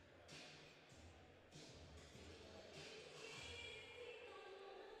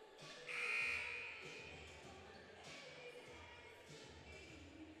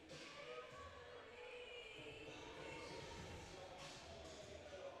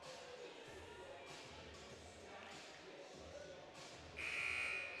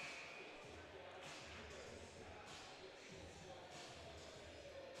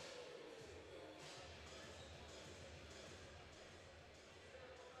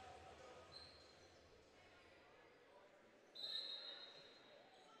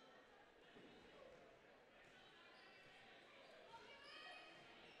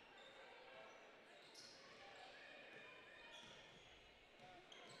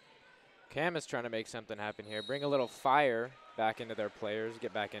 Camas trying to make something happen here. Bring a little fire back into their players.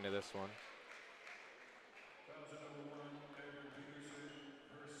 Get back into this one.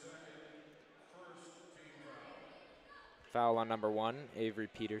 Foul on number 1, Avery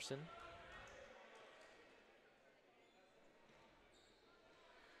Peterson.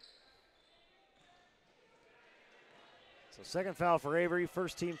 So second foul for Avery.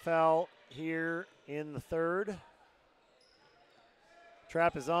 First team foul here in the third.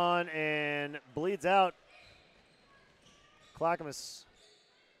 Trap is on and bleeds out. Clackamas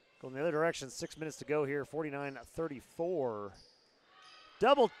going the other direction. 6 minutes to go here. 49-34.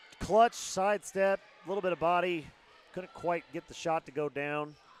 Double clutch, sidestep, a little bit of body. Couldn't quite get the shot to go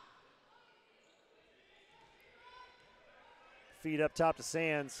down. Feed up top to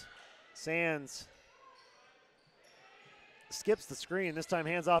Sands. Sands skips the screen. This time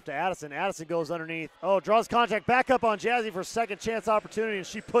hands off to Addison. Addison goes underneath. Oh, draws contact. Back up on Jazzy for a second chance opportunity, and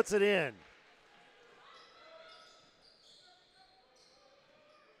she puts it in.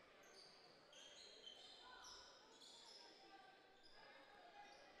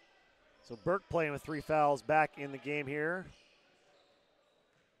 So Burke playing with 3 fouls back in the game here.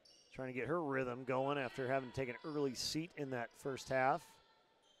 Trying to get her rhythm going after having taken an early seat in that first half.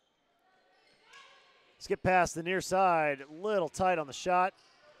 Skip past the near side, a little tight on the shot.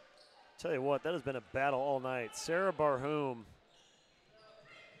 Tell you what, that has been a battle all night. Sarah Barhoum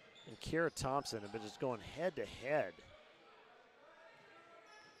and Kira Thompson have been just going head to head.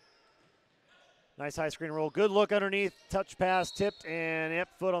 Nice high screen roll. Good look underneath. Touch pass, tipped, and yep,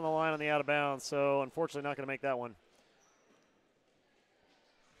 foot on the line on the out of bounds. So unfortunately not going to make that one.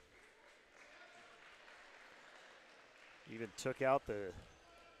 Even took out the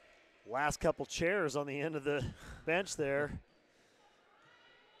last couple chairs on the end of the bench there.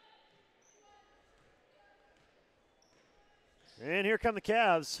 And here come the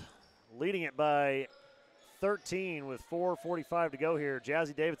Cavs, leading it by 13 with 4:45 to go here.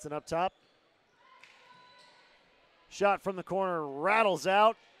 Jazzy Davidson up top. Shot from the corner rattles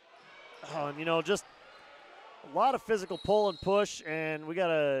out. Oh, and, you know, just a lot of physical pull and push, and we're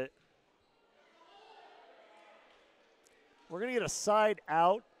going to get a side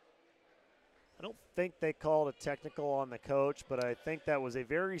out. I don't think they called a technical on the coach, but I think that was a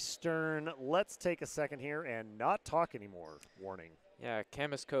very stern, let's take a second here and not talk anymore warning. Yeah,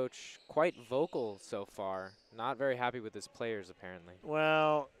 Camas coach quite vocal so far. Not very happy with his players, apparently.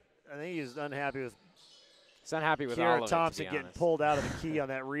 Well, I think he's unhappy with all of Kira it, Thompson to be getting honest. pulled out of the key on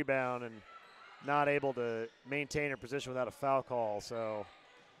that rebound and not able to maintain her position without a foul call. So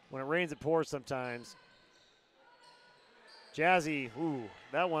when it rains, it pours sometimes. Jazzy, ooh,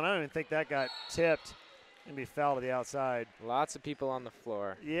 that one, I don't even think that got tipped and be fouled to the outside. Lots of people on the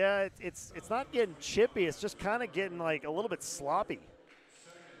floor. Yeah, it's not getting chippy. It's just kind of getting like a little bit sloppy.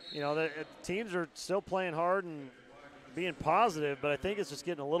 You know, the teams are still playing hard and being positive, but I think it's just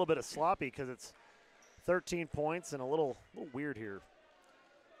getting a little bit of sloppy because it's 13 points and a little weird here.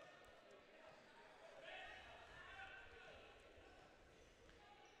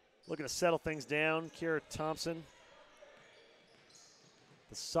 Looking to settle things down, Kira Thompson,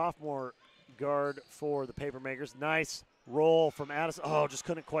 the sophomore guard for the Papermakers. Nice roll from Addison. Oh, just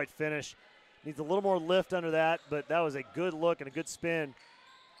couldn't quite finish. Needs a little more lift under that, but that was a good look and a good spin.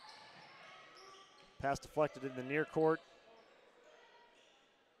 Pass deflected in the near court.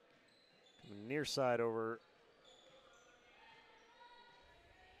 Near side over.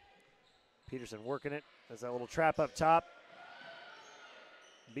 Peterson working it. There's that little trap up top.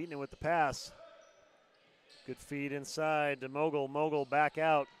 Beating it with the pass. Good feed inside to Mogul. Mogul back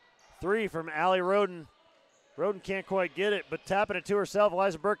out. Three from Allie Roden. Roden can't quite get it, but tapping it to herself.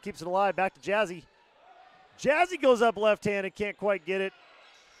 Eliza Burke keeps it alive. Back to Jazzy. Jazzy goes up left-handed, can't quite get it.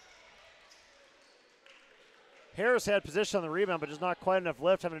 Harris had position on the rebound, but just not quite enough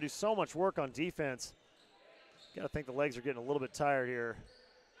lift, having to do so much work on defense. Got to think the legs are getting a little bit tired here.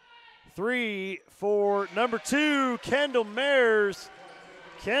 Three for number 2, Kendall Mayers.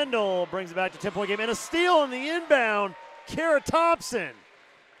 Kendall brings it back to 10-point game, and a steal on the inbound, Kara Thompson.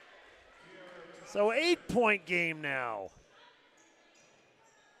 So 8-point game now.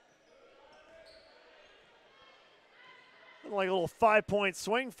 Like a little 5-point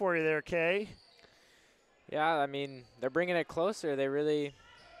swing for you there, Kay. Yeah, I mean, they're bringing it closer.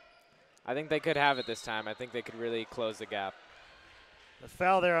 I think they could have it this time. I think they could really close the gap. The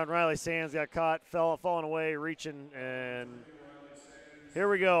foul there on Riley Sands got caught, falling away, reaching, and here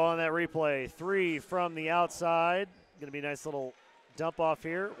we go on that replay. 3 from the outside. Going to be a nice little dump off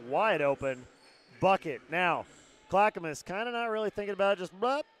here. Wide open. Bucket. Now, Clackamas kind of not really thinking about it, just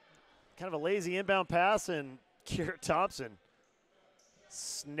kind of a lazy inbound pass, and Kira Thompson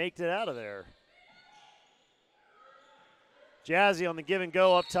snaked it out of there. Jazzy on the give and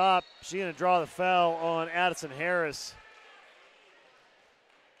go up top. She's going to draw the foul on Addison Harris.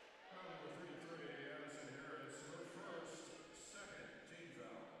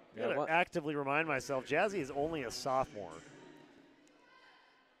 I got to actively remind myself, Jazzy is only a sophomore.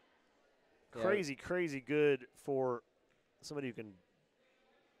 Yeah. Crazy good for somebody who can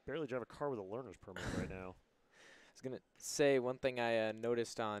barely drive a car with a learner's permit right now. I was going to say one thing I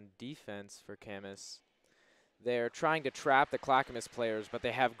noticed on defense for Camas. They're trying to trap the Clackamas players, but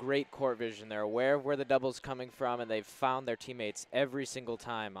they have great court vision. They're aware of where the double's coming from, and they've found their teammates every single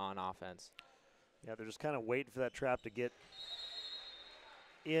time on offense. Yeah, they're just kind of waiting for that trap to get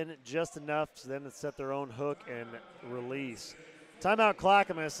in just enough for them to set their own hook and release. Timeout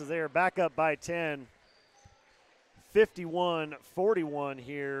Clackamas as they are back up by 10. 51-41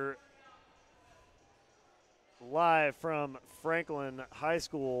 here. Live from Franklin High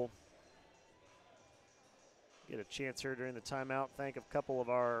School. Get a chance here during the timeout. Thank a couple of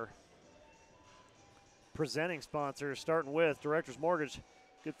our presenting sponsors, starting with Directors Mortgage.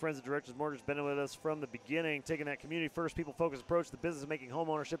 Good friends of Directors Mortgage, been with us from the beginning, taking that community-first, people-focused approach to the business of making home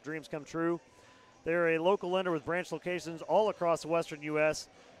ownership dreams come true. They're a local lender with branch locations all across the western U.S.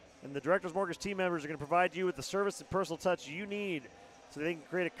 And the Directors Mortgage team members are going to provide you with the service and personal touch you need so they can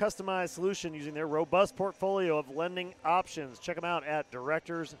create a customized solution using their robust portfolio of lending options. Check them out at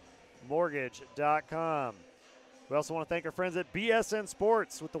directorsmortgage.com. We also want to thank our friends at BSN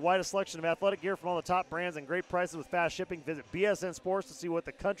Sports. With the widest selection of athletic gear from all the top brands and great prices with fast shipping, visit BSN Sports to see what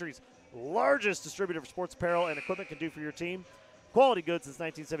the country's largest distributor for sports apparel and equipment can do for your team. Quality goods since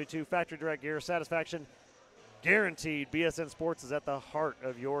 1972, factory direct gear, satisfaction guaranteed. BSN Sports is at the heart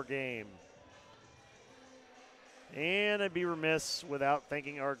of your game. And I'd be remiss without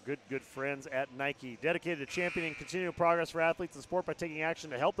thanking our good friends at Nike, dedicated to championing continual progress for athletes in sport by taking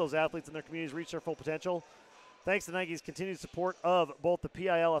action to help those athletes and their communities reach their full potential. Thanks to Nike's continued support of both the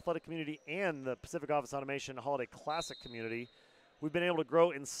PIL athletic community and the Pacific Office Automation Holiday Classic community, we've been able to grow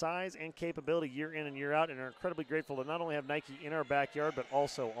in size and capability year in and year out, and are incredibly grateful to not only have Nike in our backyard, but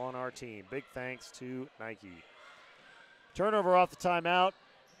also on our team. Big thanks to Nike. Turnover off the timeout.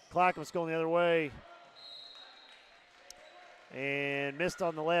 Clackamas going the other way. And missed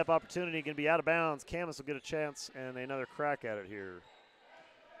on the layup opportunity, going to be out of bounds. Camas will get a chance and another crack at it here.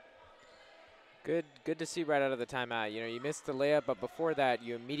 Good to see right out of the timeout. You know, you missed the layup, but before that,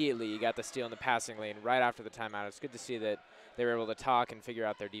 you got the steal in the passing lane right after the timeout. It's good to see that they were able to talk and figure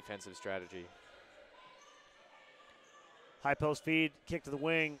out their defensive strategy. High post feed, kick to the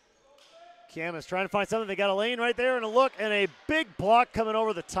wing. Camas trying to find something. They got a lane right there and a look, and a big block coming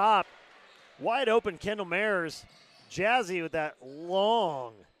over the top. Wide open Kendall Mayers. Jazzy with that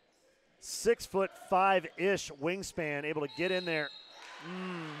long 6'5"-ish wingspan, able to get in there.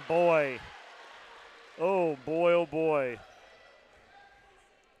 Boy. Oh, boy, oh, boy.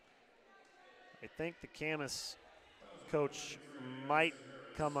 I think the Camas coach might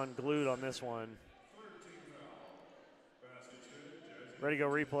come unglued on this one. Ready to go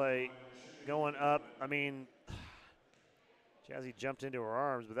replay. Going up. I mean, Jazzy jumped into her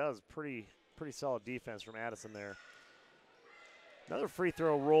arms, but that was pretty solid defense from Addison there. Another free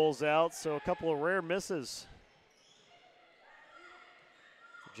throw rolls out, so a couple of rare misses.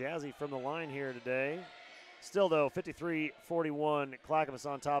 Jazzy from the line here today. Still, though, 53-41, Clackamas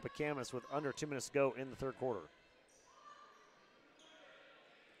on top of Camas with under 2 minutes to go in the third quarter.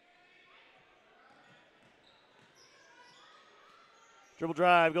 Dribble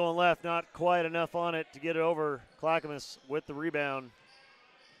drive going left, not quite enough on it to get it over. Clackamas with the rebound.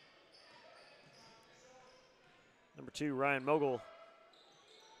 Number 2, Ryan Mogul,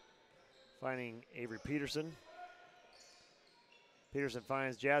 finding Avery Peterson. Peterson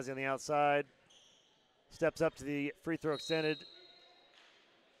finds Jazzy on the outside. Steps up to the free throw extended.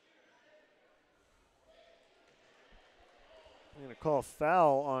 I'm going to call a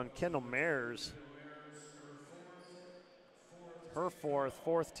foul on Kendall Mayers. Her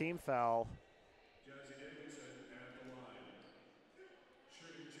fourth team foul.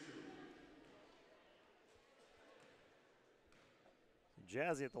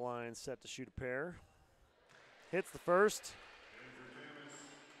 Jazzy at the line, set to shoot a pair. Hits the first.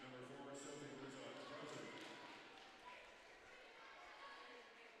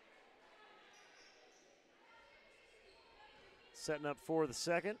 Setting up for the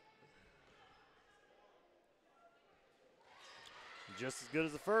second. Just as good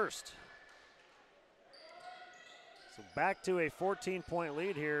as the first. So back to a 14-point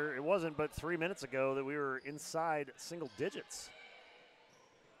lead here. It wasn't but 3 minutes ago that we were inside single digits.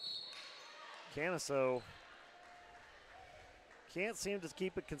 Camas, though, can't seem to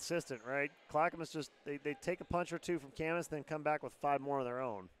keep it consistent, right? Clackamas just, they take a punch or two from Camas, then come back with 5 more of their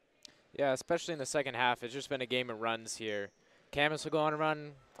own. Yeah, especially in the second half. It's just been a game of runs here. Camas will go on a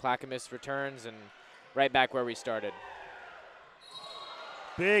run, Clackamas returns, and right back where we started.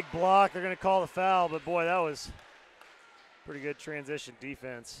 Big block. They're going to call the foul, but boy, that was pretty good transition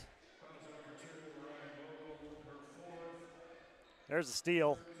defense. There's a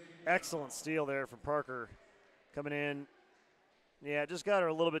steal. Excellent steal there from Parker coming in. Yeah, just got her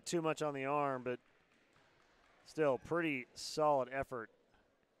a little bit too much on the arm, but still pretty solid effort.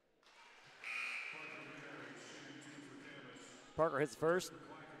 Parker hits first.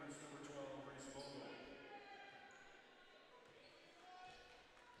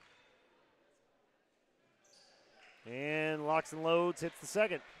 And locks and loads, hits the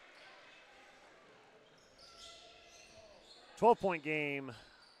second. 12-point game.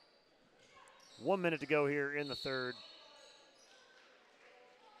 1 minute to go here in the third.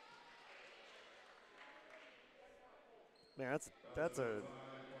 Man, that's a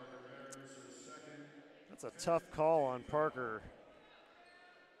tough call on Parker.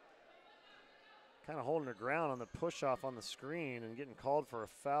 Kind of holding her ground on the push-off on the screen and getting called for a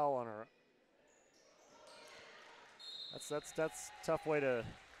foul on her. That's a tough way to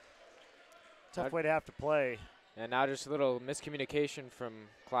Tough way to have to play. And now just a little miscommunication from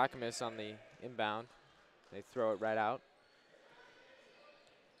Clackamas on the inbound. They throw it right out.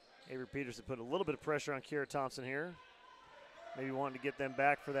 Avery Peterson put a little bit of pressure on Kiera Thompson here. Maybe wanting to get them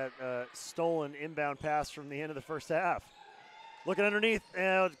back for that stolen inbound pass from the end of the first half. Looking underneath,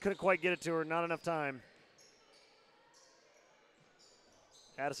 couldn't quite get it to her, not enough time.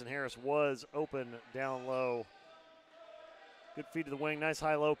 Addison Harris was open down low. Good feed to the wing, nice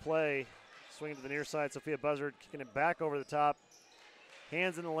high-low play. Swing to the near side, Sophia Buzzard kicking it back over the top.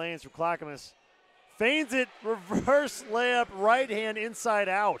 Hands in the lanes for Clackamas. Feigns it, reverse layup, right hand inside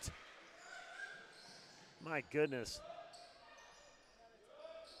out. My goodness.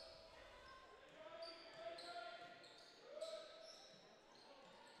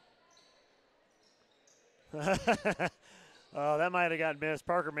 Oh, that might have gotten missed.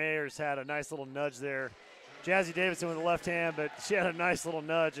 Parker Mayers had a nice little nudge there. Jazzy Davidson with the left hand, but she had a nice little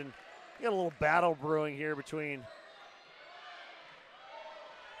nudge, and you got a little battle brewing here between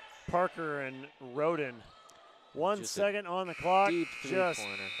Parker and Roden. 1 second on the clock, just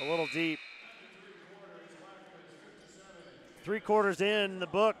a little deep. 3 quarters in the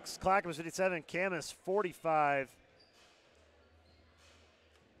books. Clackamas 57, Camas 45.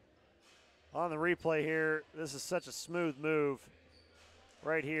 On the replay here, this is such a smooth move.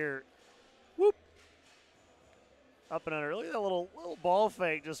 Right here, whoop. Up and under. Look at that little ball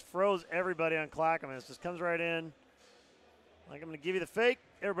fake. Just froze everybody on Clackamas. Just comes right in. Like, I'm going to give you the fake.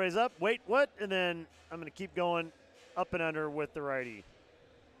 Everybody's up. Wait, what? And then I'm going to keep going up and under with the righty.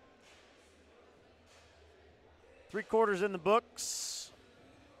 3 quarters in the books.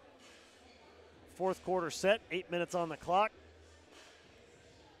 4th quarter set. 8 minutes on the clock.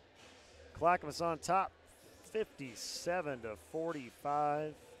 Clackamas on top,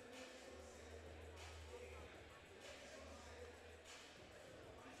 57-45.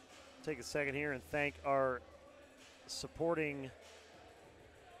 Take a second here and thank our supporting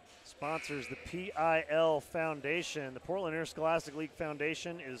sponsors, the PIL Foundation. The Portland Interscholastic League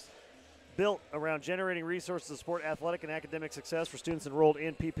Foundation is built around generating resources to support athletic and academic success for students enrolled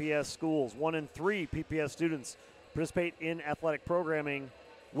in PPS schools. 1 in 3 PPS students participate in athletic programming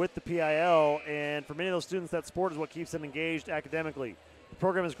with the PIL, and for many of those students, that sport is what keeps them engaged academically. The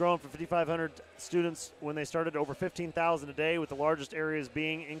program has grown from 5,500 students when they started to over 15,000 a day, with the largest areas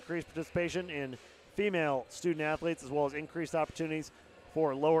being increased participation in female student athletes, as well as increased opportunities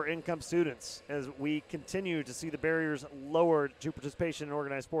for lower income students as we continue to see the barriers lowered to participation in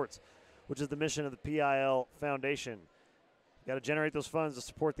organized sports, which is the mission of the PIL Foundation. Got to generate those funds to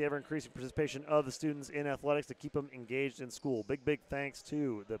support the ever-increasing participation of the students in athletics to keep them engaged in school. Big, big thanks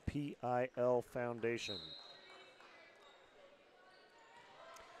to the PIL Foundation.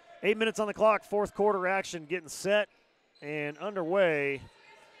 8 minutes on the clock, 4th quarter action getting set and underway.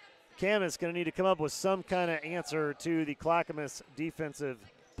 Camas going to need to come up with some kind of answer to the Clackamas defensive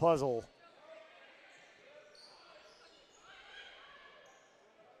puzzle.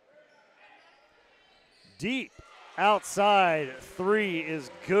 Deep. Outside 3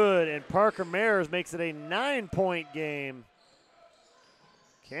 is good, and Parker Mayers makes it a 9-point game.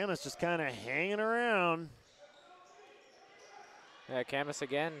 Camas just kind of hanging around. Yeah, Camas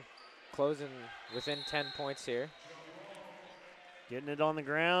again closing within 10 points here. Getting it on the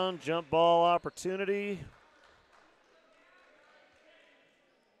ground, jump ball opportunity.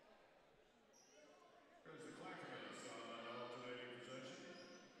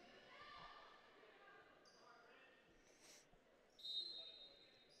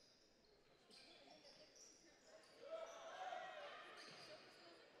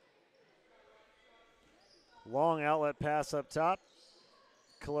 Long outlet pass up top,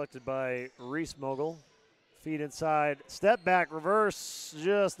 collected by Reese Mogul. Feed inside, step back, reverse,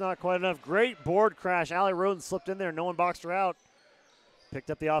 just not quite enough. Great board crash. Allie Roden slipped in there. No one boxed her out.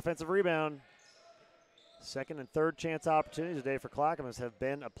 Picked up the offensive rebound. 2nd and 3rd chance opportunities today for Clackamas have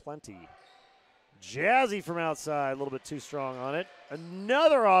been aplenty. Jazzy from outside, a little bit too strong on it.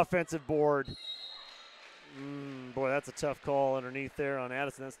 Another offensive board. Boy, that's a tough call underneath there on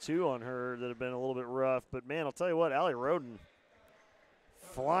Addison. That's 2 on her that have been a little bit rough. But, man, I'll tell you what, Allie Roden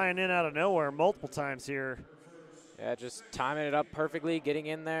flying in out of nowhere multiple times here. Yeah, just timing it up perfectly, getting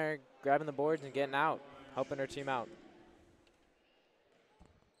in there, grabbing the boards, and getting out, helping her team out.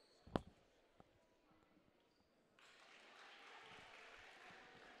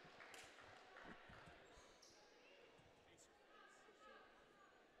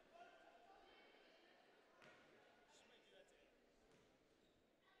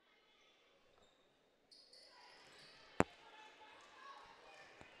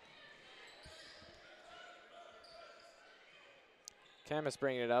 Camas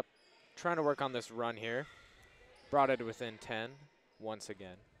bringing it up, trying to work on this run here. Brought it within 10 once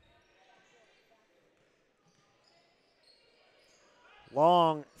again.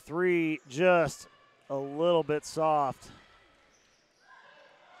 Long three, just a little bit soft.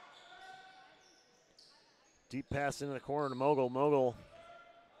 Deep pass into the corner to Mogul. Mogul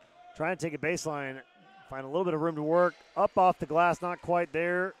trying to take a baseline, find a little bit of room to work. Up off the glass, not quite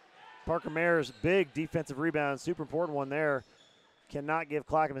there. Parker Mayer's big defensive rebound, super important one there. Cannot give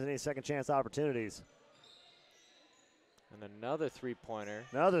Clackamas any second chance opportunities. And another three-pointer.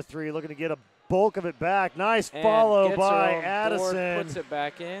 Another three, looking to get a bulk of it back. Nice follow by Addison. Board, puts it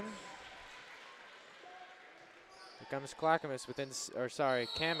back in. Here comes Clackamas within, or sorry,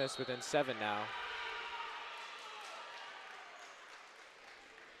 Camas within 7 now.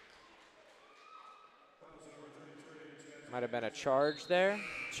 Might have been a charge there.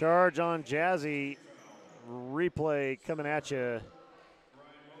 Charge on Jazzy. Replay coming at you.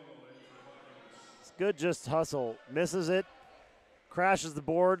 It's good, just hustle. Misses it. Crashes the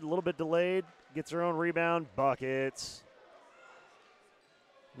board, a little bit delayed. Gets her own rebound, buckets.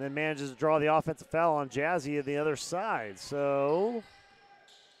 And then manages to draw the offensive foul on Jazzy at the other side. So,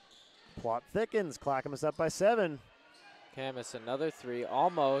 plot thickens. Clackamas up by 7. Camas another three,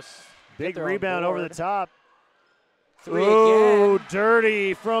 almost. Big rebound over the top. Three Ooh, again.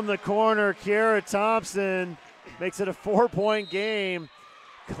 Dirty from the corner. Kiara Thompson makes it a 4-point game.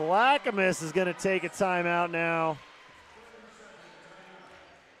 Clackamas is going to take a timeout now.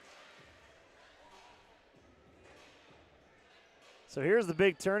 So here's the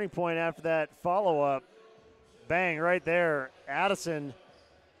big turning point after that follow-up. Bang, right there. Addison,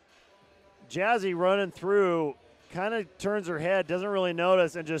 Jazzy running through, kind of turns her head, doesn't really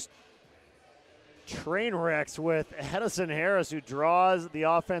notice, and just train wrecks with Edison Harris, who draws the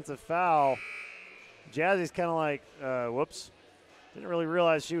offensive foul. Jazzy's kind of like, whoops. Didn't really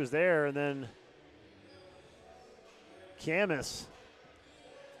realize she was there. And then Camas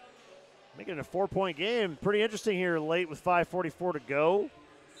making it a 4-point game. Pretty interesting here late with 5:44 to go.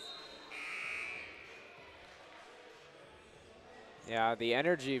 Yeah, the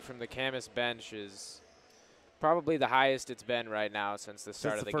energy from the Camas bench is probably the highest it's been right now since the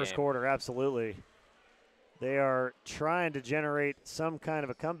start of the game. Since the first quarter, absolutely. They are trying to generate some kind of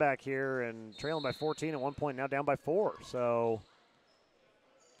a comeback here and trailing by 14 at one point, now down by 4. So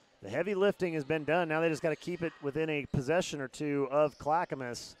the heavy lifting has been done. Now they just got to keep it within a possession or two of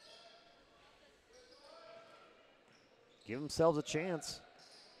Clackamas. Give themselves a chance.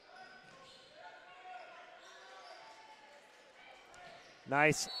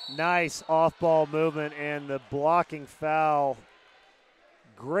 Nice off-ball movement and the blocking foul.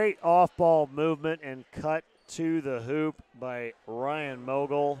 Great off-ball movement and cut to the hoop by Ryan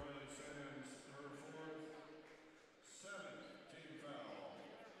Mogul.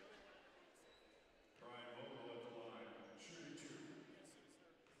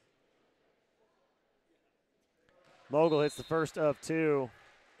 Mogul hits the first of 2.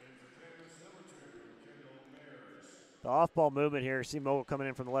 The off-ball movement here, see Mogul coming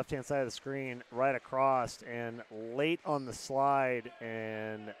in from the left-hand side of the screen, right across, and late on the slide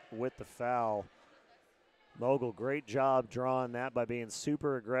and with the foul. Mogul, great job drawing that by being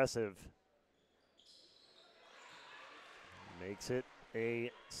super aggressive. Makes it a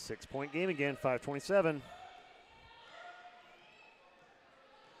 6-point game again, 5:27.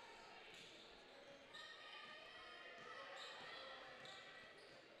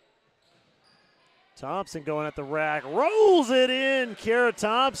 Thompson going at the rack, rolls it in. Kiara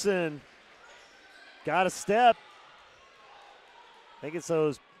Thompson got a step. I think it's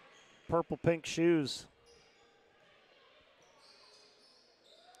those purple-pink shoes.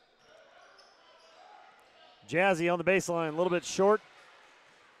 Jazzy on the baseline, a little bit short.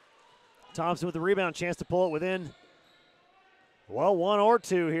 Thompson with the rebound, chance to pull it within, well, 1 or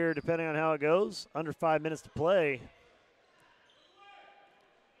 2 here, depending on how it goes. Under 5 minutes to play.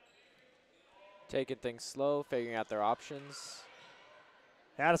 Taking things slow, figuring out their options.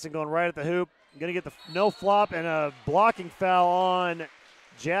 Addison going right at the hoop. Going to get the no flop and a blocking foul on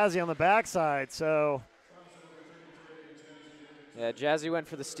Jazzy on the backside. So, yeah, Jazzy went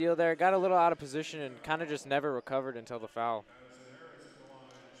for the steal there. Got a little out of position and kind of just never recovered until the foul.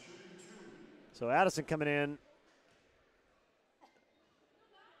 So Addison coming in.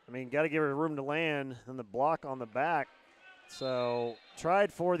 I mean, got to give her room to land, and the block on the back. So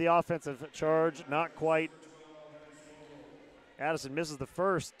tried for the offensive charge, not quite. Addison misses the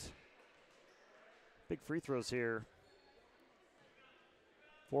first. Big free throws here.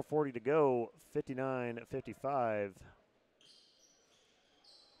 4:40 to go, 59-55.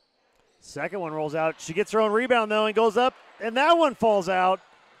 Second one rolls out. She gets her own rebound, though, and goes up, and that one falls out.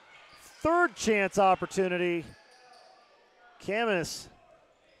 third chance opportunity. Camas.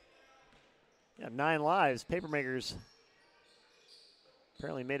 Yeah, 9 lives. Papermakers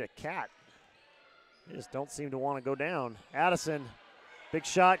apparently made a cat. They just don't seem to want to go down. Addison, big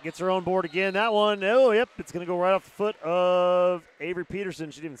shot, gets her own board again. That one, oh, yep, it's going to go right off the foot of Avery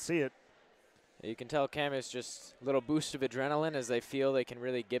Peterson. She didn't even see it. You can tell Camas just a little boost of adrenaline as they feel they can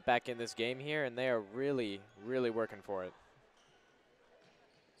really get back in this game here, and they are really, really working for it.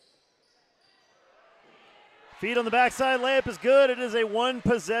 Feet on the backside, layup is good. It is a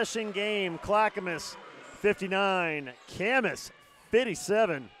one-possession game. Clackamas 59, Camas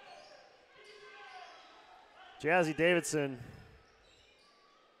 57. Jazzy Davidson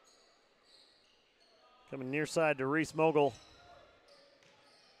coming near side to Reese Mogul.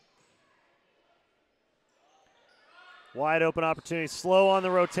 Wide open opportunity, slow on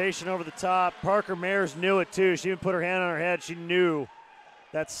the rotation over the top. Parker Mayers knew it too. She even put her hand on her head. She knew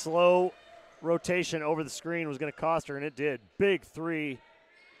that slow rotation over the screen was going to cost her, and it did. Big three.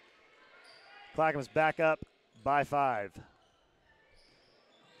 Clackamas back up by 5.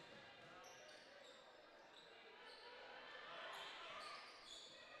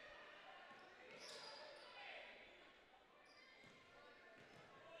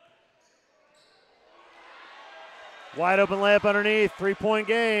 Wide open layup underneath, 3-point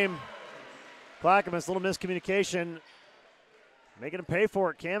game. Clackamas, little miscommunication. Making them pay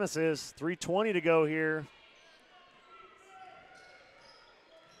for it, Camas is. 3:20 to go here.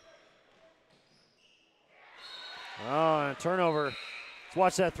 Oh, and a turnover. Let's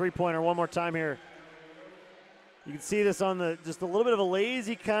watch that three-pointer one more time here. You can see this on the, just a little bit of a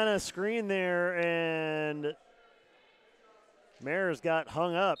lazy kind of screen there, and Mayers got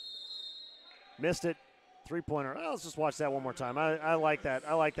hung up. Missed it. Three-pointer. Oh, let's just watch that one more time. I like that.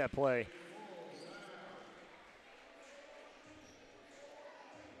 I like that play.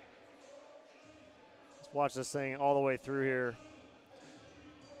 Let's watch this thing all the way through here.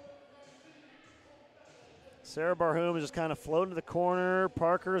 Sarah Barhoum is just kind of floating to the corner.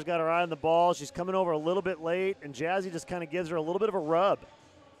 Parker's got her eye on the ball. She's coming over a little bit late, and Jazzy just kind of gives her a little bit of a rub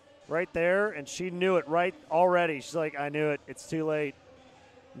right there, and she knew it right already. She's like, I knew it. It's too late.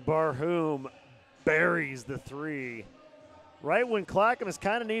 Barhoum buries the three. Right when Clackamas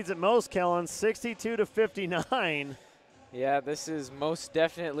kind of needs it most, Kellen, 62-59. Yeah, this is most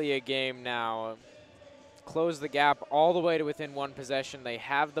definitely a game now. Close the gap all the way to within one possession. They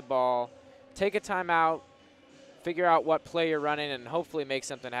have the ball. Take a timeout, figure out what play you're running, and hopefully make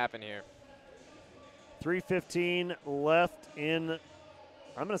something happen here. 3:15 left in,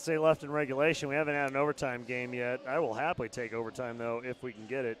 I'm going to say left in regulation. We haven't had an overtime game yet. I will happily take overtime, though, if we can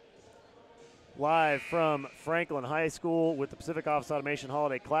get it. Live from Franklin High School with the Pacific Office Automation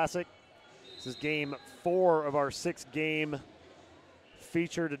Holiday Classic. This is game 4 of our 6-game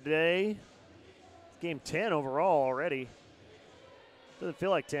feature today. It's game 10 overall already. Doesn't feel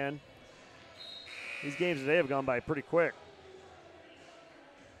like 10. These games today have gone by pretty quick.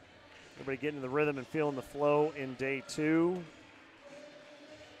 Everybody getting the rhythm and feeling the flow in day 2.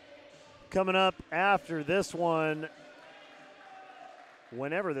 Coming up after this one,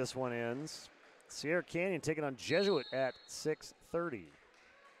 whenever this one ends, Sierra Canyon taking on Jesuit at 6:30.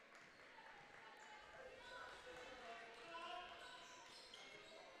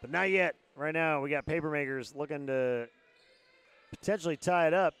 But not yet. Right now, we got Papermakers looking to potentially tie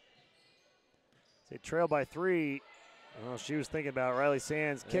it up. They trail by 3. Well, she was thinking about Riley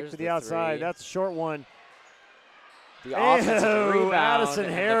Sands. Kick to the outside. 3. That's a short one. The offensive rebound. Addison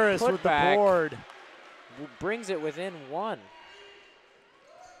Harris with the board. Brings it within 1.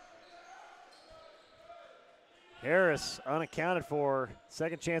 Harris unaccounted for.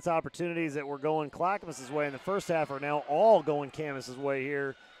 Second chance opportunities that were going Clackamas' way in the first half are now all going Camas' way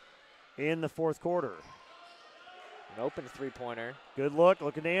here in the fourth quarter. An open three-pointer. Good look,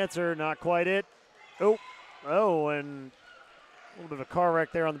 looking to answer, not quite it. Oh, and a little bit of a car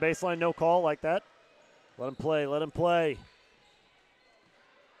wreck there on the baseline. No call like that. Let him play, let him play.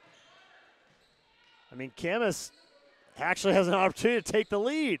 I mean, Camas actually has an opportunity to take the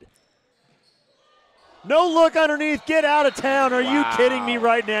lead. No look underneath, get out of town. Are you kidding me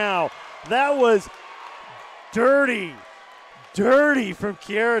right now? That was dirty from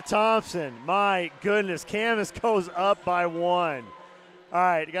Kiara Thompson. My goodness, Camas goes up by 1. All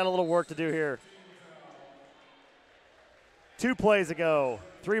right, got a little work to do here. 2 plays ago,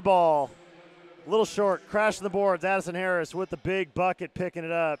 3 ball, a little short, crashing the boards. Addison Harris with the big bucket, picking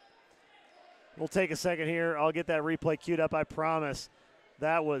it up. We'll take a second here. I'll get that replay queued up, I promise.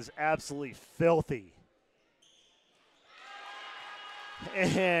 That was absolutely filthy.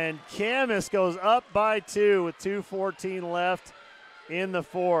 And Camas goes up by 2 with 2:14 left in the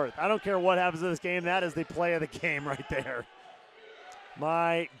fourth. I don't care what happens in this game. That is the play of the game right there.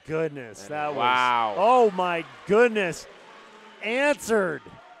 My goodness. That was. Wow. Oh, my goodness. Answered.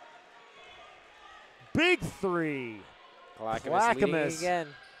 Big three. Clackamas leading again.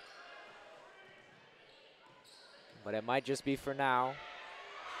 But it might just be for now.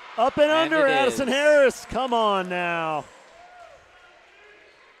 Up and under, Addison Harris. Come on now.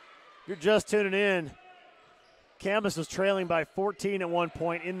 You're just tuning in. Camas was trailing by 14 at one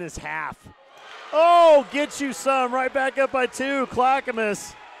point in this half. Oh, get you some. Right back up by 2.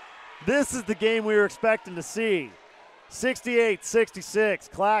 Clackamas. This is the game we were expecting to see.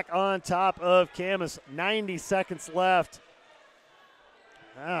 68-66. Clack on top of Camas. 90 seconds left.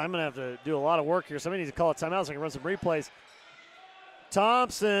 I'm going to have to do a lot of work here. Somebody needs to call a timeout so I can run some replays.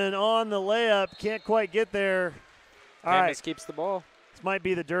 Thompson on the layup. Can't quite get there. All right. Camas keeps the ball. This might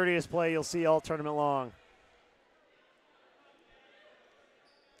be the dirtiest play you'll see all tournament long.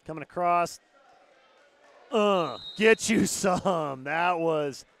 Coming across. Get you some. That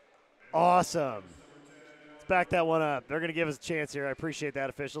was awesome. Let's back that one up. They're going to give us a chance here. I appreciate that,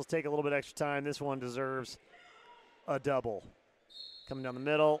 officials. Take a little bit extra time. This one deserves a double. Coming down the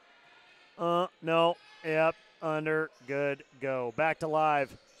middle. No. Yep. Under. Good. Go. Back to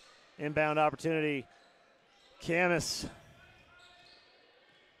live. Inbound opportunity. Camas.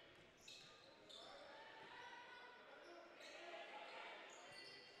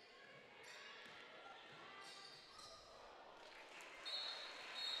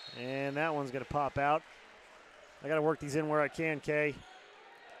 And that one's going to pop out. I got to work these in where I can, Kay.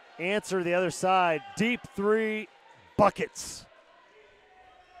 Answer the other side. Deep three. Buckets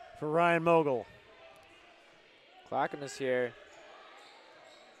for Ryan Mogul. Clackamas here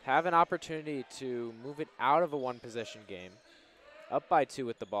have an opportunity to move it out of a one-possession game. Up by 2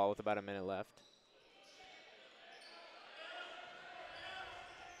 with the ball with about a minute left.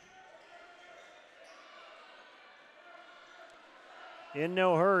 In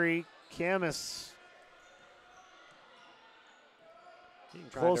no hurry, Camas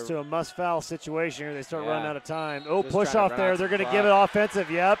close to a must-foul situation here. They start running out of time. Oh, Just push off there. They're going to give it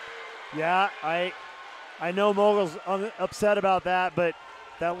offensive. Yep. Yeah, I know Mogul's upset about that, but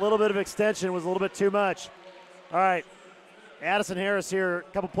that little bit of extension was a little bit too much. All right. Addison Harris here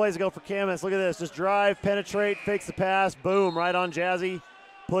a couple plays ago for Camas. Look at this. Just drive, penetrate, fakes the pass. Boom, right on Jazzy.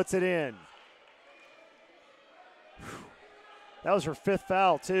 Puts it in. That was her 5th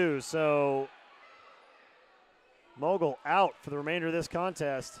foul, too, so Mogul out for the remainder of this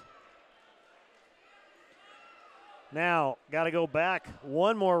contest. Now, got to go back.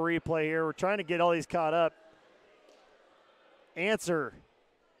 One more replay here. We're trying to get all these caught up. Answer,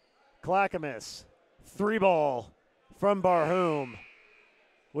 Clackamas. 3-ball from Barhoom,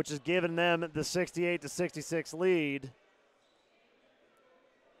 which has given them the 68-66 lead.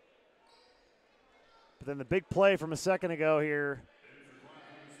 But then the big play from a second ago here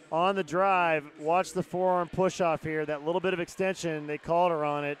on the drive. Watch the forearm push off here. That little bit of extension, they called her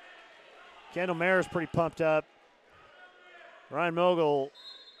on it. Kendall Mayer's pretty pumped up. Ryan Mogul,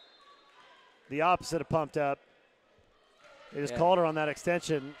 the opposite of pumped up. They just called her on that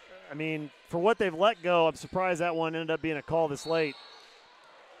extension. I mean, for what they've let go, I'm surprised that one ended up being a call this late.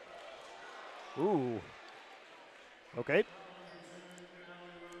 Ooh. Okay.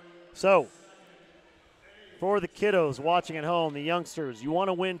 So, for the kiddos watching at home, the youngsters, you want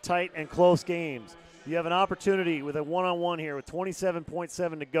to win tight and close games. You have an opportunity with a one-on-one here with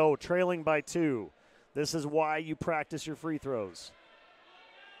 27.7 to go, trailing by 2. This is why you practice your free throws.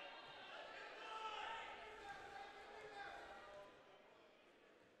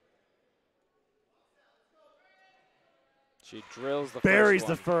 She drills the Buries first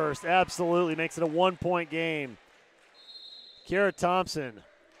one. the first. Absolutely. Makes it a 1-point game. Kiera Thompson.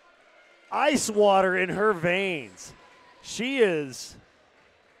 Ice water in her veins. She is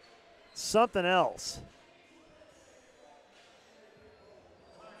something else.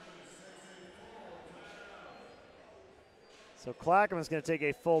 So Clackamas is going to take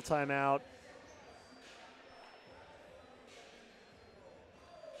a full timeout.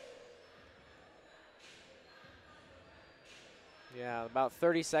 Yeah, about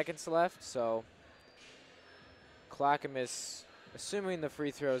 30 seconds left, so Clackamas, assuming the free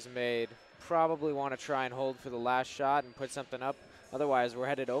throw's made, probably want to try and hold for the last shot and put something up. Otherwise, we're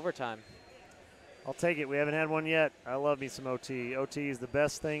headed to overtime. I'll take it. We haven't had one yet. I love me some OT. OT is the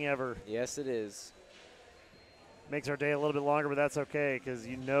best thing ever. Yes, it is. Makes our day a little bit longer, but that's okay because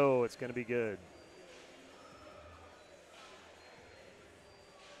you know it's going to be good.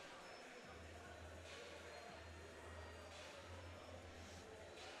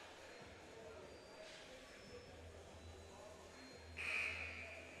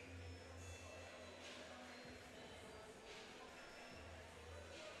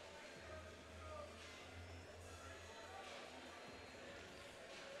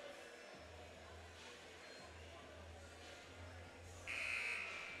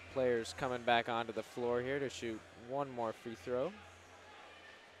 players coming back onto the floor here to shoot one more free throw.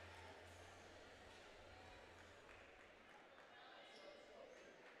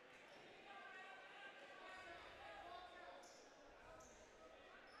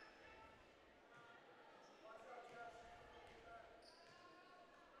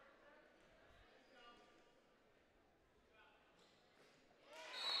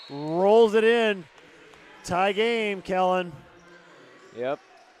 Rolls it in. Tie game, Kellen. Yep.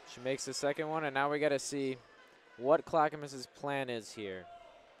 She makes the second one, and now we got to see what Clackamas' plan is here.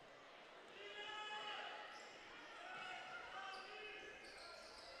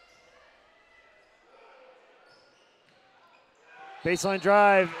 Baseline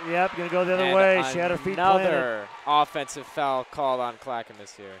drive. Yep, going to go the other way. She had her feet planted. Another offensive foul called on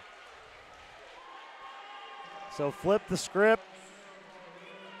Clackamas here. So flip the script.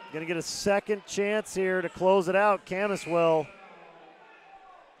 Going to get a second chance here to close it out. Camas will.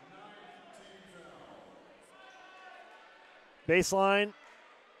 Baseline,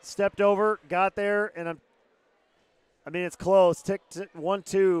 stepped over, got there, and I mean, it's close. Ticked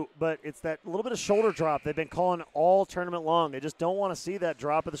 1-2, but it's that little bit of shoulder drop they've been calling all tournament long. They just don't want to see that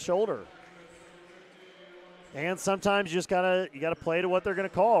drop of the shoulder. And sometimes you just gotta play to what they're gonna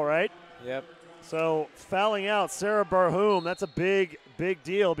call, right? Yep. So fouling out Sarah Barhoum, that's a big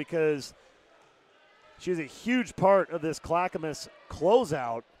deal because she was a huge part of this Clackamas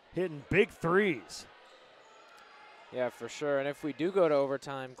closeout, hitting big threes. Yeah, for sure. And if we do go to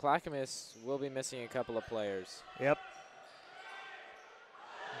overtime, Clackamas will be missing a couple of players. Yep.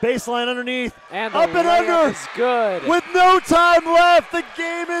 Baseline underneath. And the up and under. Is good. With no time left, the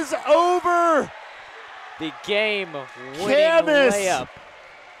game is over. The game-winning Camas. layup.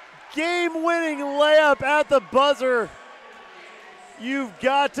 Game-winning layup at the buzzer. You've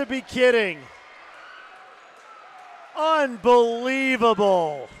got to be kidding.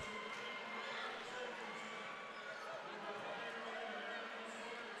 Unbelievable.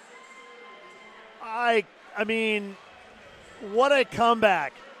 I mean, what a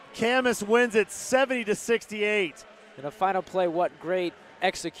comeback. Camas wins it 70-68. In a final play, what great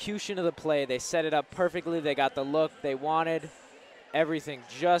execution of the play. They set it up perfectly. They got the look they wanted. Everything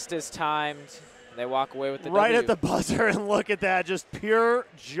just as timed. They walk away with the right W. at the buzzer, and look at that. Just pure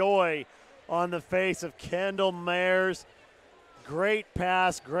joy on the face of Kendall Mayers. Great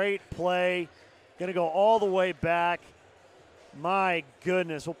pass, great play. Going to go all the way back. My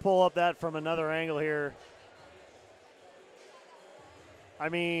goodness. We'll pull up that from another angle here. I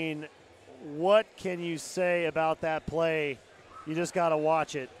mean, what can you say about that play? You just got to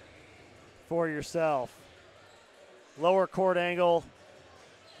watch it for yourself. Lower court angle.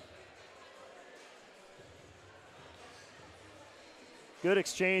 Good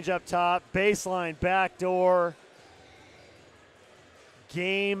exchange up top. Baseline, backdoor.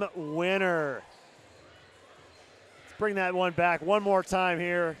 Game winner. Let's bring that one back one more time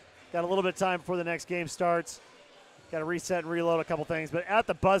here. Got a little bit of time before the next game starts. Got to reset and reload a couple things. But at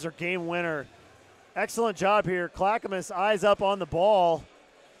the buzzer, game winner. Excellent job here. Clackamas eyes up on the ball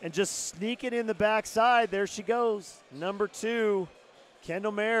and just sneak it in the backside. There she goes. Number 2,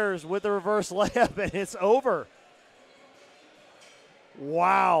 Kendall Mayers with the reverse layup, and it's over.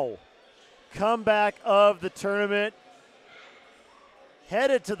 Wow. Comeback of the tournament.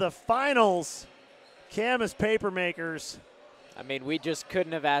 Headed to the finals. Camas Papermakers. I mean, we just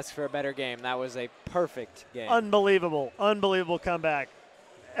couldn't have asked for a better game. That was a perfect game. Unbelievable. Unbelievable comeback.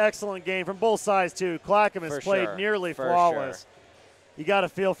 Excellent game from both sides, too. Clackamas played nearly flawless. You got to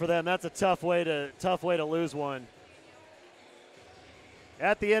feel for them. That's a tough way to lose one.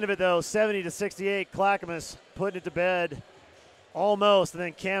 At the end of it, though, 70-68, Clackamas putting it to bed almost, and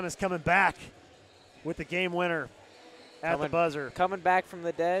then Camas coming back with the game winner at the buzzer. Coming back from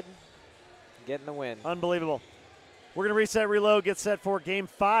the dead, getting the win. Unbelievable. We're going to reset, reload, get set for Game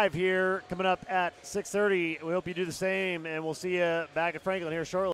 5 here coming up at 6:30. We hope you do the same, and we'll see you back at Franklin here shortly.